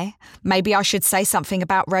hi. Maybe I should say something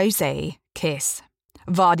about Rosie. Kiss,"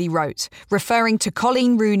 Vardy wrote, referring to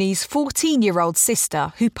Colleen Rooney's 14-year-old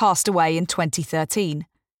sister who passed away in 2013.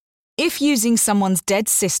 If using someone's dead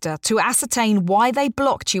sister to ascertain why they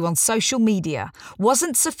blocked you on social media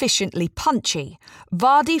wasn't sufficiently punchy,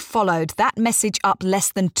 Vardy followed that message up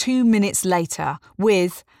less than 2 minutes later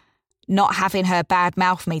with, "Not having her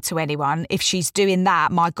badmouth me to anyone. If she's doing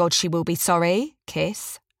that, my God, she will be sorry.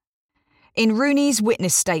 Kiss." In Rooney's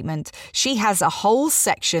witness statement, she has a whole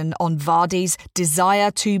section on Vardy's desire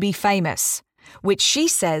to be famous, which she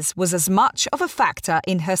says was as much of a factor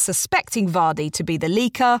in her suspecting Vardy to be the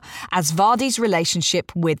leaker as Vardy's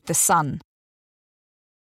relationship with the Sun.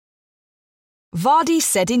 Vardy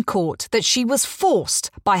said in court that she was forced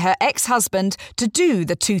by her ex-husband to do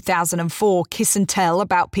the 2004 kiss and tell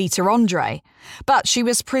about Peter Andre, but she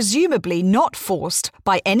was presumably not forced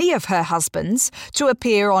by any of her husbands to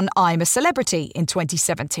appear on I'm a Celebrity in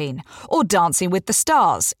 2017 or Dancing with the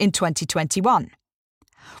Stars in 2021.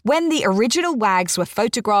 When the original Wags were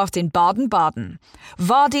photographed in Baden-Baden,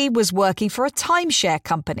 Vardy was working for a timeshare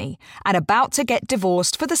company and about to get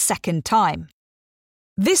divorced for the second time.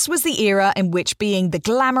 This was the era in which being the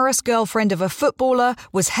glamorous girlfriend of a footballer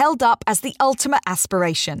was held up as the ultimate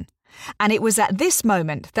aspiration. And it was at this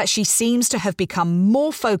moment that she seems to have become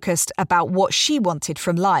more focused about what she wanted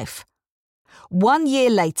from life. 1 year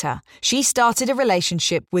later, she started a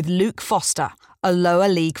relationship with Luke Foster, a lower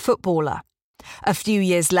league footballer. A few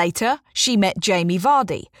years later, she met Jamie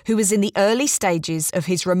Vardy, who was in the early stages of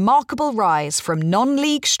his remarkable rise from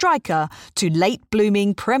non-league striker to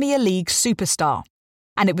late-blooming Premier League superstar.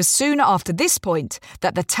 And it was soon after this point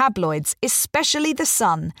that the tabloids, especially The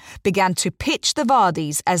Sun, began to pitch the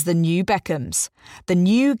Vardys as the new Beckhams, the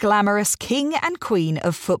new glamorous king and queen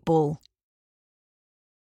of football.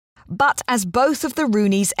 But as both of the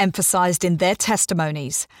Rooneys emphasised in their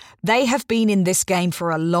testimonies, they have been in this game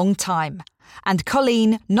for a long time. And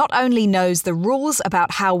Colleen not only knows the rules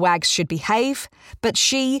about how Wags should behave, but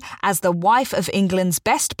she, as the wife of England's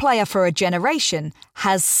best player for a generation,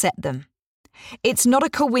 has set them. It's not a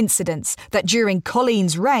coincidence that during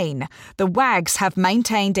Colleen's reign, the Wags have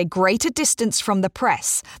maintained a greater distance from the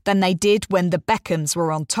press than they did when the Beckhams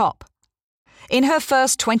were on top. In her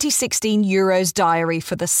first 2016 Euros diary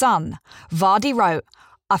for The Sun, Vardy wrote,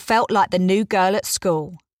 "I felt like the new girl at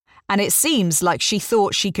school." And it seems like she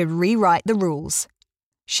thought she could rewrite the rules.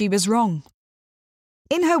 She was wrong.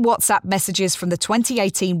 In her WhatsApp messages from the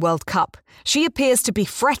 2018 World Cup, she appears to be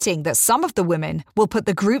fretting that some of the women will put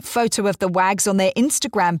the group photo of the Wags on their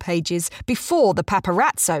Instagram pages before the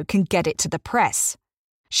paparazzo can get it to the press.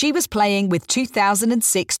 She was playing with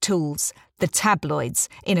 2006 tools, the tabloids,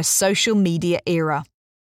 in a social media era.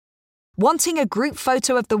 Wanting a group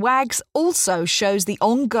photo of the Wags also shows the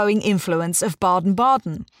ongoing influence of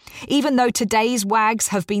Baden-Baden, even though today's Wags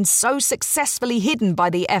have been so successfully hidden by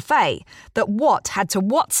the FA that Watt had to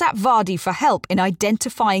WhatsApp Vardy for help in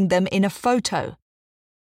identifying them in a photo.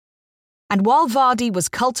 And while Vardy was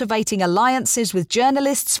cultivating alliances with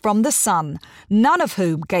journalists from The Sun, none of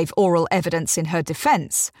whom gave oral evidence in her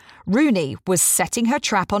defence, Rooney was setting her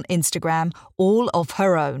trap on Instagram all of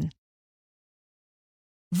her own.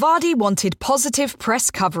 Vardy wanted positive press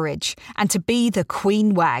coverage and to be the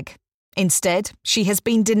Queen Wag. Instead, she has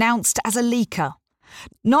been denounced as a leaker.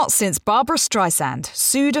 Not since Barbra Streisand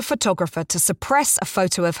sued a photographer to suppress a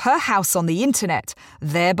photo of her house on the internet,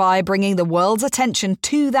 thereby bringing the world's attention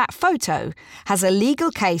to that photo, has a legal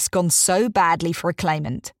case gone so badly for a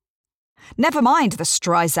claimant. Never mind the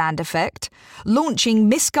Streisand effect. Launching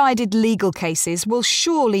misguided legal cases will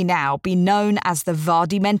surely now be known as the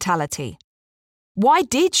Vardy mentality. Why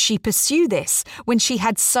did she pursue this when she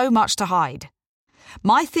had so much to hide?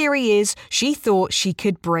 My theory is she thought she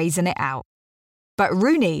could brazen it out. But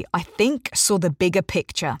Rooney, I think, saw the bigger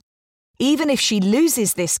picture. Even if she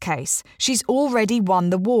loses this case, she's already won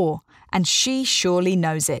the war, and she surely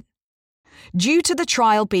knows it. Due to the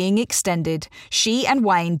trial being extended, she and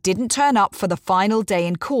Wayne didn't turn up for the final day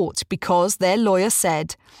in court because their lawyer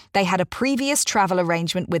said they had a previous travel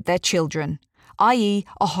arrangement with their children, i.e.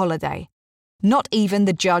 a holiday. Not even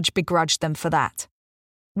the judge begrudged them for that.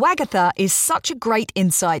 Wagatha is such a great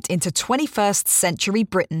insight into 21st century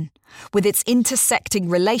Britain, with its intersecting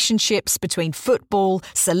relationships between football,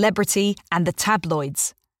 celebrity and the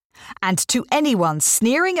tabloids. And to anyone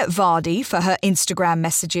sneering at Vardy for her Instagram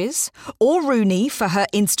messages, or Rooney for her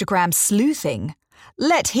Instagram sleuthing,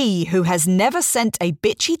 let he who has never sent a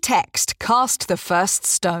bitchy text cast the first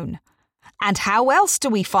stone. And how else do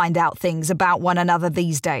we find out things about one another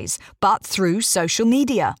these days, but through social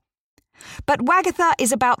media? But Wagatha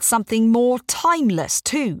is about something more timeless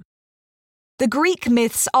too. The Greek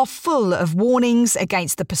myths are full of warnings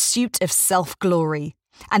against the pursuit of self-glory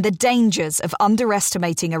and the dangers of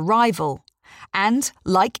underestimating a rival. And,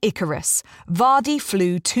 like Icarus, Vardy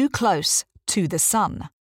flew too close to the sun.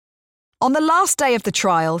 On the last day of the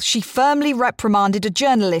trial, she firmly reprimanded a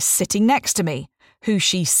journalist sitting next to me, who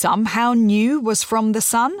she somehow knew was from The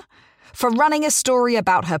Sun, for running a story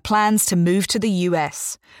about her plans to move to the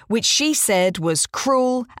US, which she said was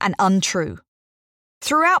cruel and untrue.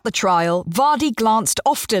 Throughout the trial, Vardy glanced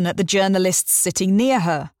often at the journalists sitting near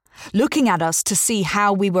her, looking at us to see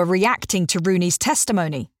how we were reacting to Rooney's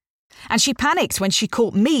testimony. And she panicked when she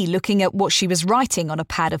caught me looking at what she was writing on a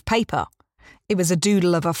pad of paper. It was a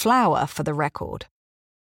doodle of a flower, for the record.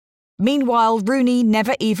 Meanwhile, Rooney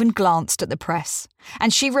never even glanced at the press,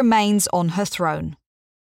 and she remains on her throne.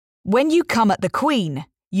 When you come at the Queen,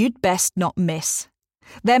 you'd best not miss.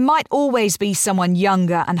 There might always be someone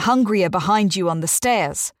younger and hungrier behind you on the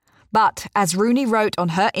stairs, but as Rooney wrote on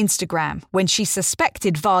her Instagram when she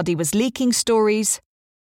suspected Vardy was leaking stories,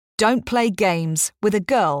 don't play games with a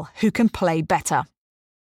girl who can play better.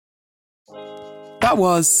 That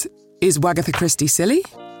was, is Wagatha Christie silly?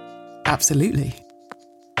 Absolutely.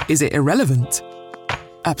 Is it irrelevant?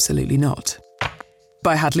 Absolutely not.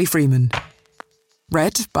 By Hadley Freeman.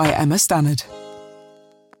 Read by Emma Stannard.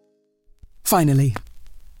 Finally,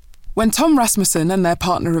 when Tom Rasmussen and their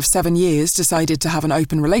partner of 7 years decided to have an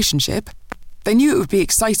open relationship, they knew it would be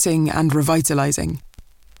exciting and revitalising,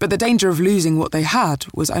 but the danger of losing what they had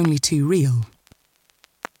was only too real.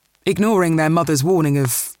 Ignoring their mother's warning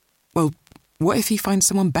of, well, what if he finds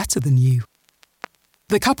someone better than you?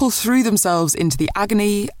 The couple threw themselves into the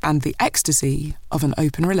agony and the ecstasy of an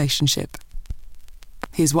open relationship.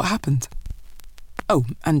 Here's what happened. Oh,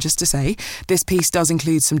 and just to say, this piece does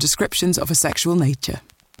include some descriptions of a sexual nature.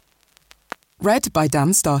 Read by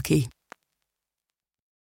Dan Starkey.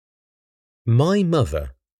 My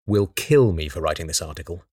mother will kill me for writing this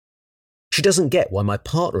article. She doesn't get why my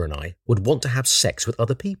partner and I would want to have sex with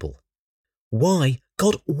other people. Why,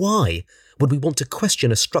 God, why would we want to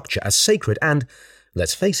question a structure as sacred and,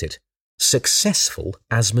 let's face it, successful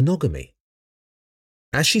as monogamy?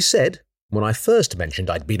 As she said, when I first mentioned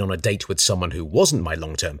I'd been on a date with someone who wasn't my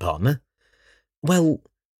long-term partner, well,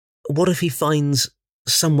 what if he finds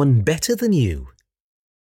someone better than you?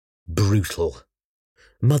 Brutal.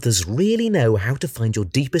 Mothers really know how to find your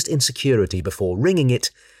deepest insecurity before wringing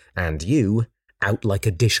it, and you, out like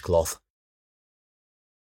a dishcloth.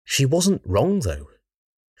 She wasn't wrong, though.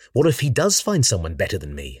 What if he does find someone better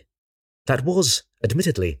than me? That was,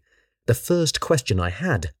 admittedly, the first question I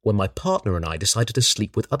had when my partner and I decided to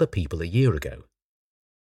sleep with other people a year ago.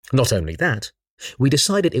 Not only that, we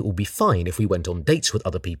decided it would be fine if we went on dates with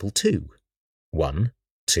other people too. 1,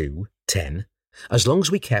 2, 10, as long as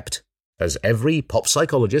we kept, as every pop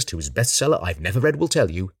psychologist whose bestseller I've never read will tell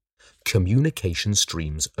you, communication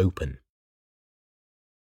streams open.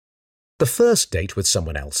 The first date with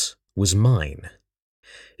someone else was mine.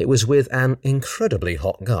 It was with an incredibly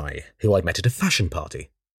hot guy who I'd met at a fashion party,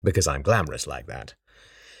 because I'm glamorous like that.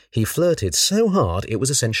 He flirted so hard it was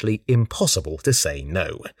essentially impossible to say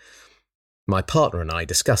no. My partner and I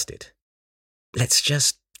discussed it. Let's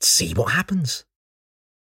just see what happens.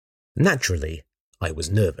 Naturally, I was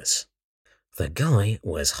nervous. The guy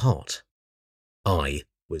was hot. I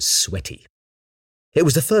was sweaty. It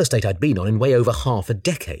was the first date I'd been on in way over half a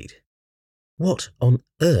decade. What on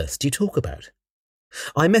earth do you talk about?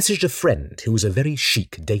 I messaged a friend who was a very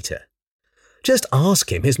chic dater. Just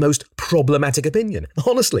ask him his most problematic opinion.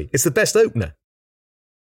 Honestly, it's the best opener.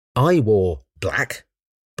 I wore black,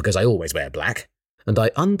 because I always wear black, and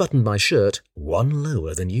I unbuttoned my shirt one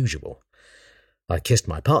lower than usual. I kissed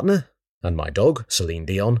my partner and my dog, Celine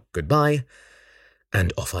Dion, goodbye,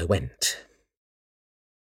 and off I went.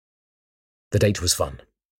 The date was fun.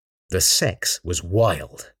 The sex was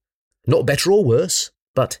wild. Not better or worse,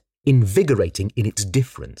 but invigorating in its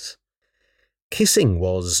difference. Kissing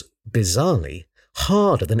was, bizarrely,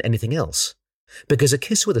 harder than anything else, because a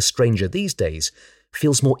kiss with a stranger these days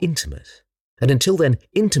feels more intimate, and until then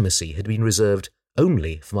intimacy had been reserved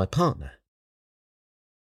only for my partner.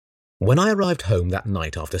 When I arrived home that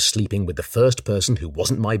night after sleeping with the first person who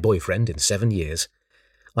wasn't my boyfriend in 7 years,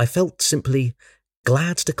 I felt simply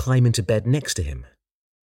glad to climb into bed next to him.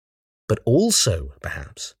 But also,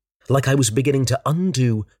 perhaps, like I was beginning to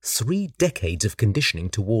undo 3 decades of conditioning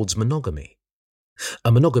towards monogamy.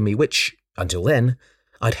 A monogamy which, until then,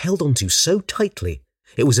 I'd held on to so tightly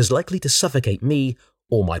it was as likely to suffocate me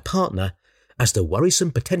or my partner as the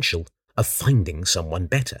worrisome potential of finding someone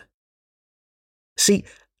better. See,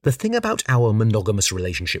 the thing about our monogamous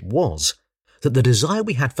relationship was that the desire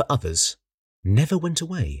we had for others never went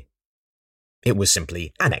away. It was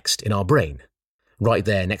simply annexed in our brain, right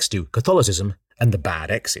there next to Catholicism and the bad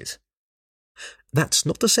exes. That's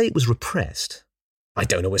not to say it was repressed. I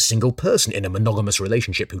don't know a single person in a monogamous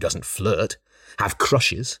relationship who doesn't flirt, have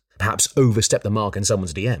crushes, perhaps overstep the mark in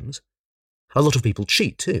someone's DMs. A lot of people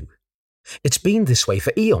cheat too. It's been this way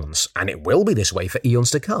for eons, and it will be this way for eons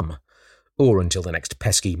to come, or until the next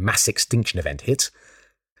pesky mass extinction event hits.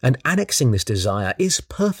 And annexing this desire is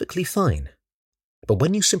perfectly fine. But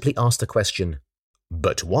when you simply ask the question,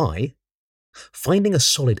 but why? Finding a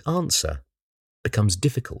solid answer becomes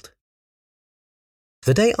difficult.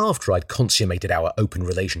 The day after I'd consummated our open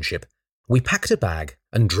relationship, we packed a bag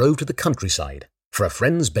and drove to the countryside for a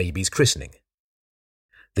friend's baby's christening.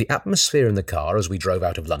 The atmosphere in the car as we drove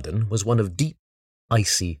out of London was one of deep,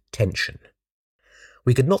 icy tension.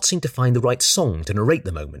 We could not seem to find the right song to narrate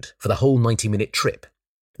the moment for the whole 90-minute trip,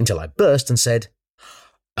 until I burst and said,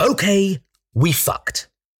 "OK, we fucked."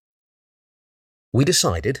 We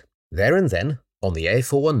decided, there and then, on the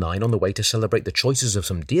A419 on the way to celebrate the choices of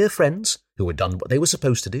some dear friends who had done what they were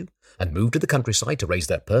supposed to do and moved to the countryside to raise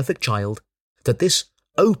their perfect child, that this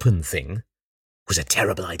open thing was a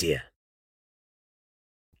terrible idea.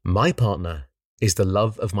 My partner is the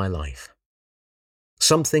love of my life.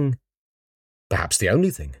 Something, perhaps the only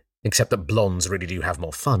thing, except that blondes really do have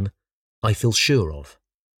more fun, I feel sure of.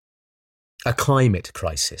 A climate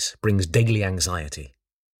crisis brings daily anxiety.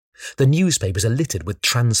 The newspapers are littered with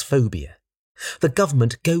transphobia. The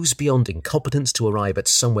government goes beyond incompetence to arrive at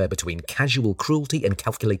somewhere between casual cruelty and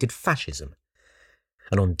calculated fascism.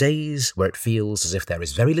 And on days where it feels as if there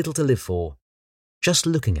is very little to live for, just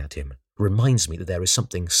looking at him reminds me that there is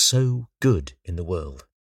something so good in the world.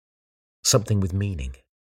 Something with meaning.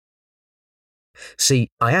 See,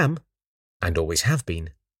 I am, and always have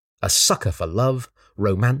been, a sucker for love,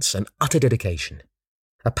 romance and utter dedication.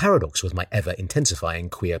 A paradox with my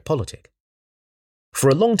ever-intensifying queer politic. For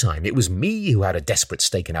a long time, it was me who had a desperate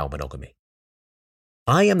stake in our monogamy.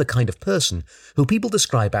 I am the kind of person who people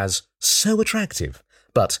describe as so attractive,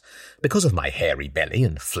 but because of my hairy belly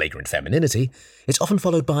and flagrant femininity, it's often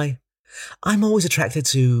followed by, "I'm always attracted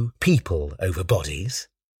to people over bodies."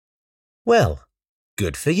 Well,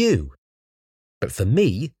 good for you. But for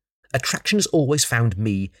me, attraction has always found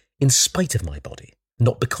me in spite of my body,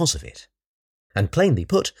 not because of it. And plainly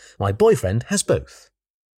put, my boyfriend has both.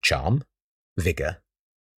 Charm, vigour,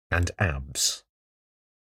 and abs.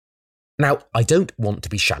 Now, I don't want to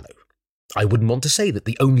be shallow. I wouldn't want to say that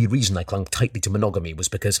the only reason I clung tightly to monogamy was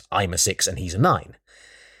because I'm a 6 and he's a 9.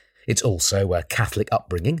 It's also a Catholic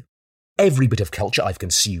upbringing, every bit of culture I've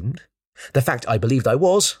consumed, the fact I believed I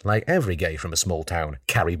was, like every gay from a small town,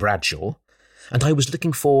 Carrie Bradshaw, and I was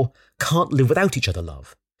looking for can't live without each other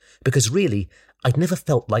love, because really, I'd never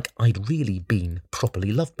felt like I'd really been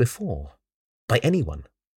properly loved before, by anyone,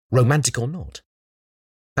 romantic or not.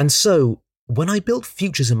 And so, when I built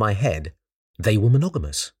futures in my head, they were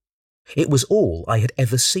monogamous. It was all I had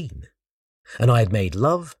ever seen. And I had made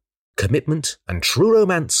love, commitment, and true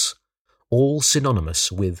romance all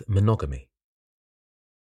synonymous with monogamy.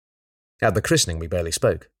 At the christening, we barely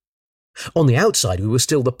spoke. On the outside, we were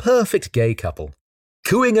still the perfect gay couple,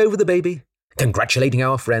 cooing over the baby, congratulating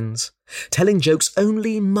our friends, telling jokes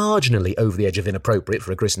only marginally over the edge of inappropriate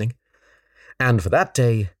for a christening. And for that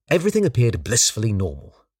day, everything appeared blissfully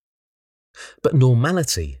normal. But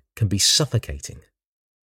normality can be suffocating.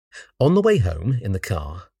 On the way home, in the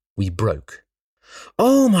car, we broke.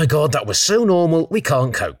 "Oh my God, that was so normal, we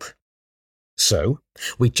can't cope." So,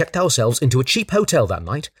 we checked ourselves into a cheap hotel that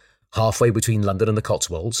night, halfway between London and the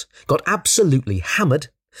Cotswolds, got absolutely hammered,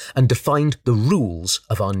 and defined the rules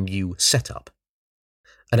of our new setup.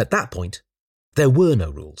 And at that point, there were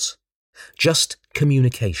no rules, just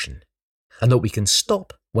communication, and that we can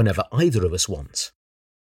stop whenever either of us wants.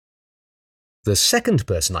 The second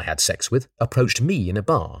person I had sex with approached me in a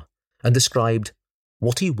bar and described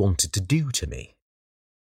what he wanted to do to me.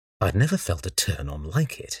 I'd never felt a turn-on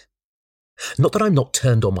like it. Not that I'm not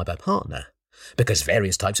turned on by my partner, because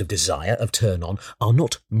various types of desire, of turn-on, are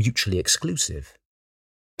not mutually exclusive.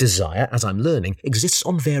 Desire, as I'm learning, exists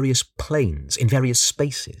on various planes, in various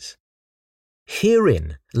spaces.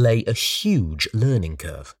 Herein lay a huge learning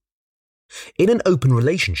curve. In an open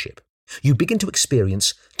relationship, you begin to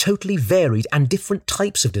experience totally varied and different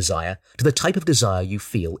types of desire to the type of desire you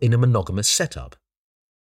feel in a monogamous setup.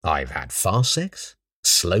 I've had fast sex,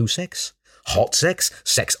 slow sex, hot sex,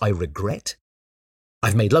 sex I regret.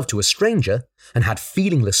 I've made love to a stranger and had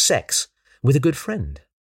feelingless sex with a good friend.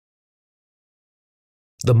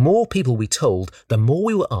 The more people we told, the more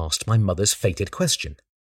we were asked my mother's fated question.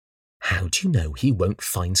 How do you know he won't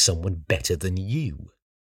find someone better than you?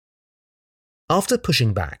 After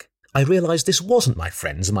pushing back, I realised this wasn't my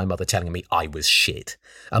friends and my mother telling me I was shit,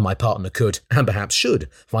 and my partner could, and perhaps should,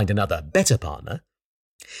 find another better partner.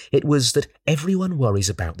 It was that everyone worries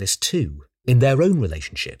about this too, in their own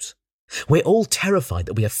relationships. We're all terrified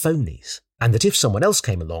that we are phonies, and that if someone else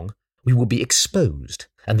came along, we would be exposed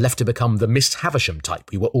and left to become the Miss Havisham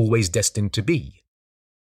type we were always destined to be.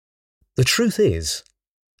 The truth is,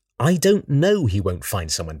 I don't know he won't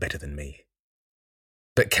find someone better than me.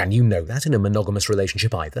 But can you know that in a monogamous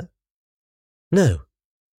relationship either? No.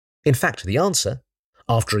 In fact, the answer,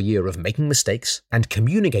 after a year of making mistakes and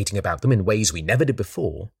communicating about them in ways we never did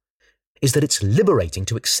before, is that it's liberating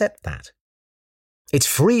to accept that. It's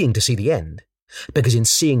freeing to see the end, because in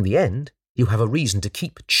seeing the end, you have a reason to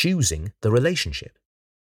keep choosing the relationship.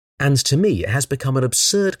 And to me, it has become an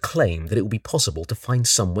absurd claim that it will be possible to find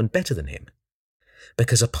someone better than him.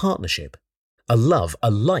 Because a partnership, a love,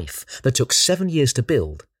 a life that took 7 years to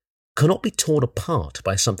build cannot be torn apart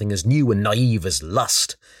by something as new and naive as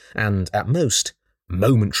lust and, at most,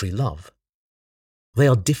 momentary love. They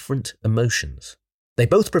are different emotions. They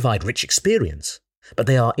both provide rich experience, but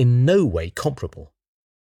they are in no way comparable.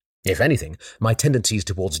 If anything, my tendencies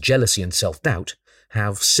towards jealousy and self-doubt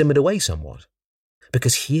have simmered away somewhat,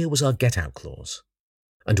 because here was our get-out clause,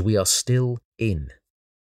 and we are still in.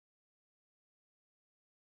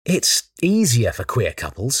 It's easier for queer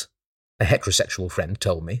couples, a heterosexual friend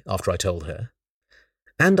told me after I told her.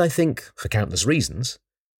 And I think, for countless reasons,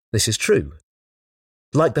 this is true.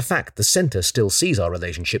 Like the fact the centre still sees our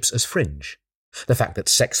relationships as fringe. The fact that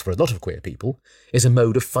sex for a lot of queer people is a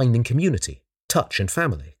mode of finding community, touch and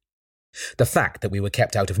family. The fact that we were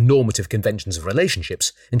kept out of normative conventions of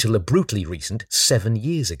relationships until a brutally recent 7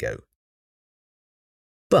 years ago.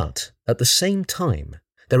 But, at the same time,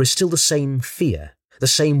 there is still the same fear, the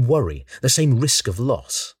same worry, the same risk of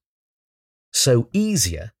loss. So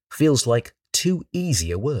easier feels like too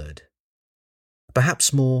easy a word.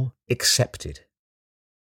 Perhaps more accepted.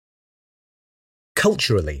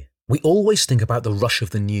 Culturally, we always think about the rush of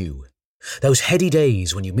the new, those heady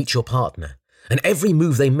days when you meet your partner, and every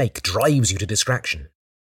move they make drives you to distraction.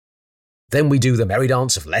 Then we do the merry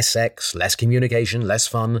dance of less sex, less communication, less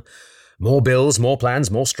fun, more bills, more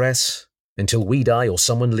plans, more stress, until we die or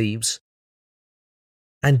someone leaves.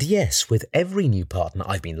 And yes, with every new partner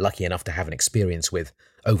I've been lucky enough to have an experience with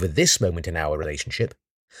over this moment in our relationship,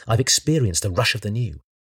 I've experienced the rush of the new.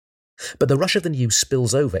 But the rush of the new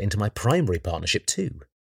spills over into my primary partnership too.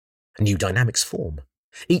 New dynamics form.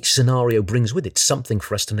 Each scenario brings with it something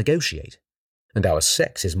for us to negotiate, and our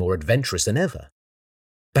sex is more adventurous than ever.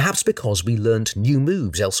 Perhaps because we learnt new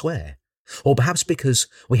moves elsewhere, or perhaps because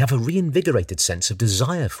we have a reinvigorated sense of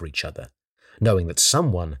desire for each other, knowing that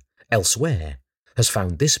someone elsewhere has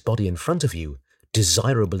found this body in front of you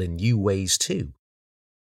desirable in new ways too.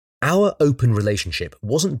 Our open relationship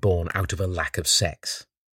wasn't born out of a lack of sex.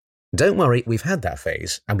 Don't worry, we've had that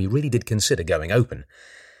phase, and we really did consider going open.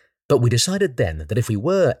 But we decided then that if we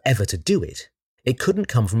were ever to do it, it couldn't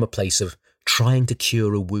come from a place of trying to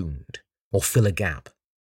cure a wound or fill a gap.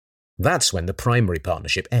 That's when the primary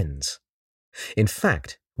partnership ends. In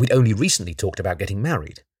fact, we'd only recently talked about getting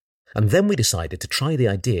married, and then we decided to try the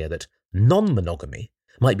idea that non-monogamy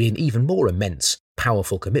might be an even more immense,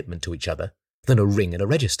 powerful commitment to each other than a ring and a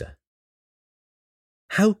register.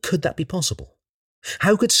 How could that be possible?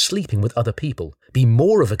 How could sleeping with other people be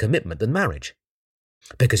more of a commitment than marriage?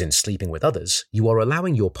 Because in sleeping with others, you are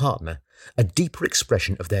allowing your partner a deeper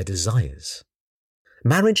expression of their desires.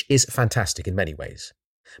 Marriage is fantastic in many ways,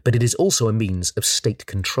 but it is also a means of state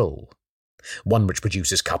control, one which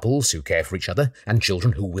produces couples who care for each other and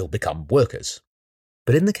children who will become workers.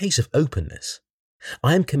 But in the case of openness,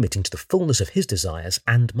 I am committing to the fullness of his desires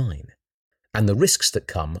and mine, and the risks that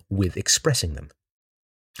come with expressing them.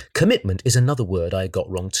 Commitment is another word I got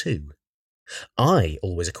wrong too. I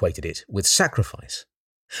always equated it with sacrifice,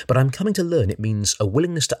 but I'm coming to learn it means a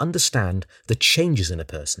willingness to understand the changes in a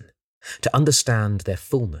person, to understand their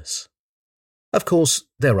fullness. Of course,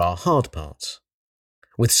 there are hard parts.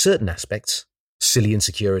 With certain aspects, silly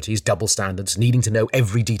insecurities, double standards, needing to know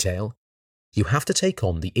every detail, you have to take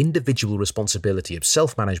on the individual responsibility of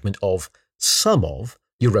self-management of some of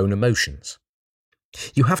your own emotions.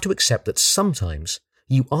 You have to accept that sometimes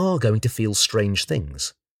you are going to feel strange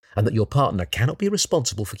things, and that your partner cannot be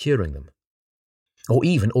responsible for curing them, or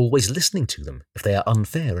even always listening to them if they are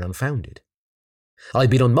unfair and unfounded. I've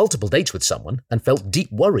been on multiple dates with someone and felt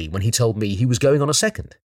deep worry when he told me he was going on a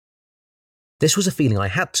second. This was a feeling I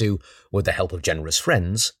had to, with the help of generous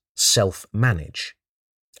friends, self-manage.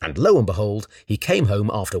 And lo and behold, he came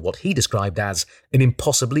home after what he described as an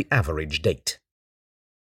impossibly average date.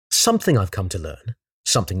 Something I've come to learn,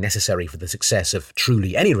 something necessary for the success of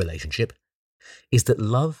truly any relationship, is that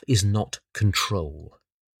love is not control.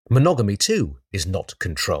 Monogamy, too, is not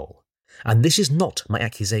control. And this is not my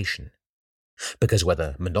accusation. Because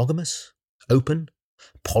whether monogamous, open,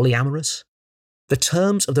 polyamorous, the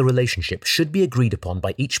terms of the relationship should be agreed upon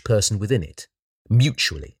by each person within it,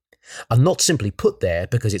 mutually, and not simply put there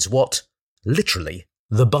because it's what, literally,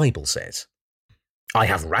 the Bible says. I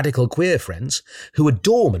have radical queer friends who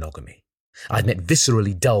adore monogamy. I've met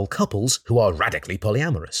viscerally dull couples who are radically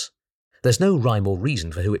polyamorous. There's no rhyme or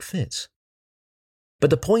reason for who it fits. But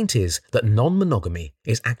the point is that non-monogamy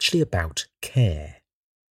is actually about care.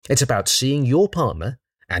 It's about seeing your partner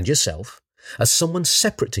and yourself as someone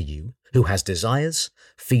separate to you who has desires,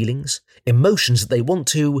 feelings, emotions that they want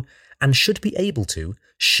to, and should be able to,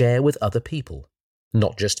 share with other people,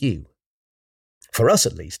 not just you. For us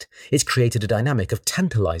at least, it's created a dynamic of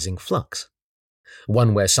tantalizing flux.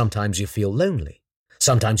 One where sometimes you feel lonely,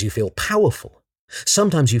 sometimes you feel powerful,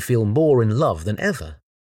 sometimes you feel more in love than ever.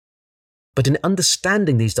 But in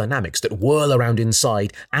understanding these dynamics that whirl around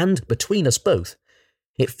inside and between us both,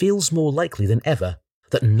 it feels more likely than ever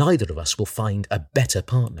that neither of us will find a better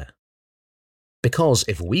partner. Because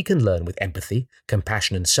if we can learn with empathy,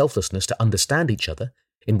 compassion and selflessness to understand each other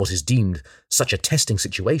in what is deemed such a testing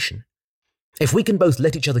situation, if we can both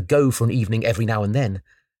let each other go for an evening every now and then,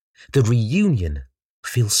 the reunion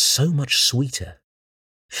feels so much sweeter.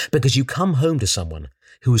 Because you come home to someone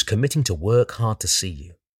who is committing to work hard to see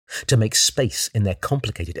you, to make space in their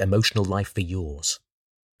complicated emotional life for yours.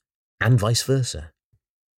 And vice versa.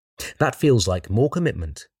 That feels like more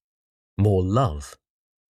commitment, more love,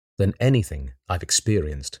 than anything I've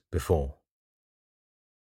experienced before.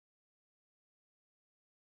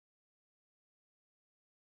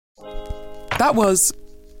 That was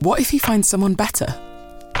What If He Finds Someone Better?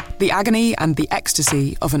 The Agony and the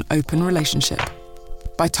Ecstasy of an Open Relationship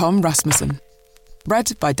by Tom Rasmussen.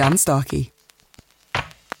 Read by Dan Starkey.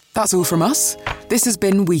 That's all from us. This has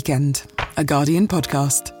been Weekend, a Guardian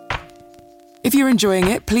podcast. If you're enjoying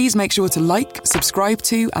it, please make sure to like, subscribe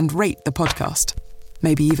to and rate the podcast.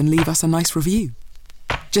 Maybe even leave us a nice review.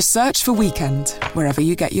 Just search for Weekend wherever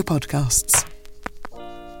you get your podcasts.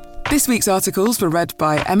 This week's articles were read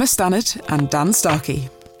by Emma Stannard and Dan Starkey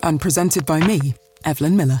and presented by me,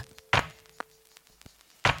 Evelyn Miller.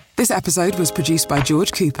 This episode was produced by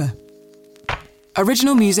George Cooper.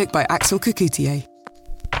 Original music by Axel Kakoutié.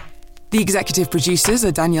 The executive producers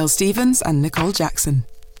are Danielle Stevens and Nicole Jackson.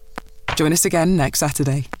 Join us again next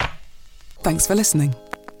Saturday. Thanks for listening.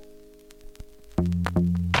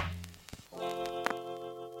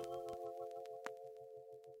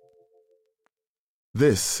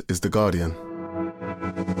 This is The Guardian.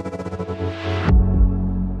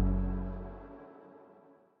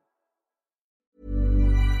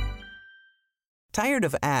 Tired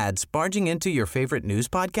of ads barging into your favorite news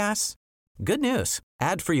podcasts? Good news.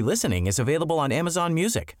 Ad-free listening is available on Amazon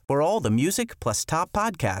Music for all the music plus top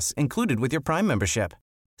podcasts included with your Prime membership.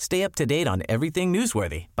 Stay up to date on everything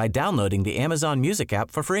newsworthy by downloading the Amazon Music app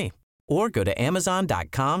for free or go to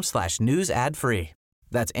amazon.com/news ad free.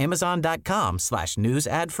 That's amazon.com/news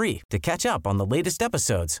ad free to catch up on the latest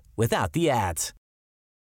episodes without the ads.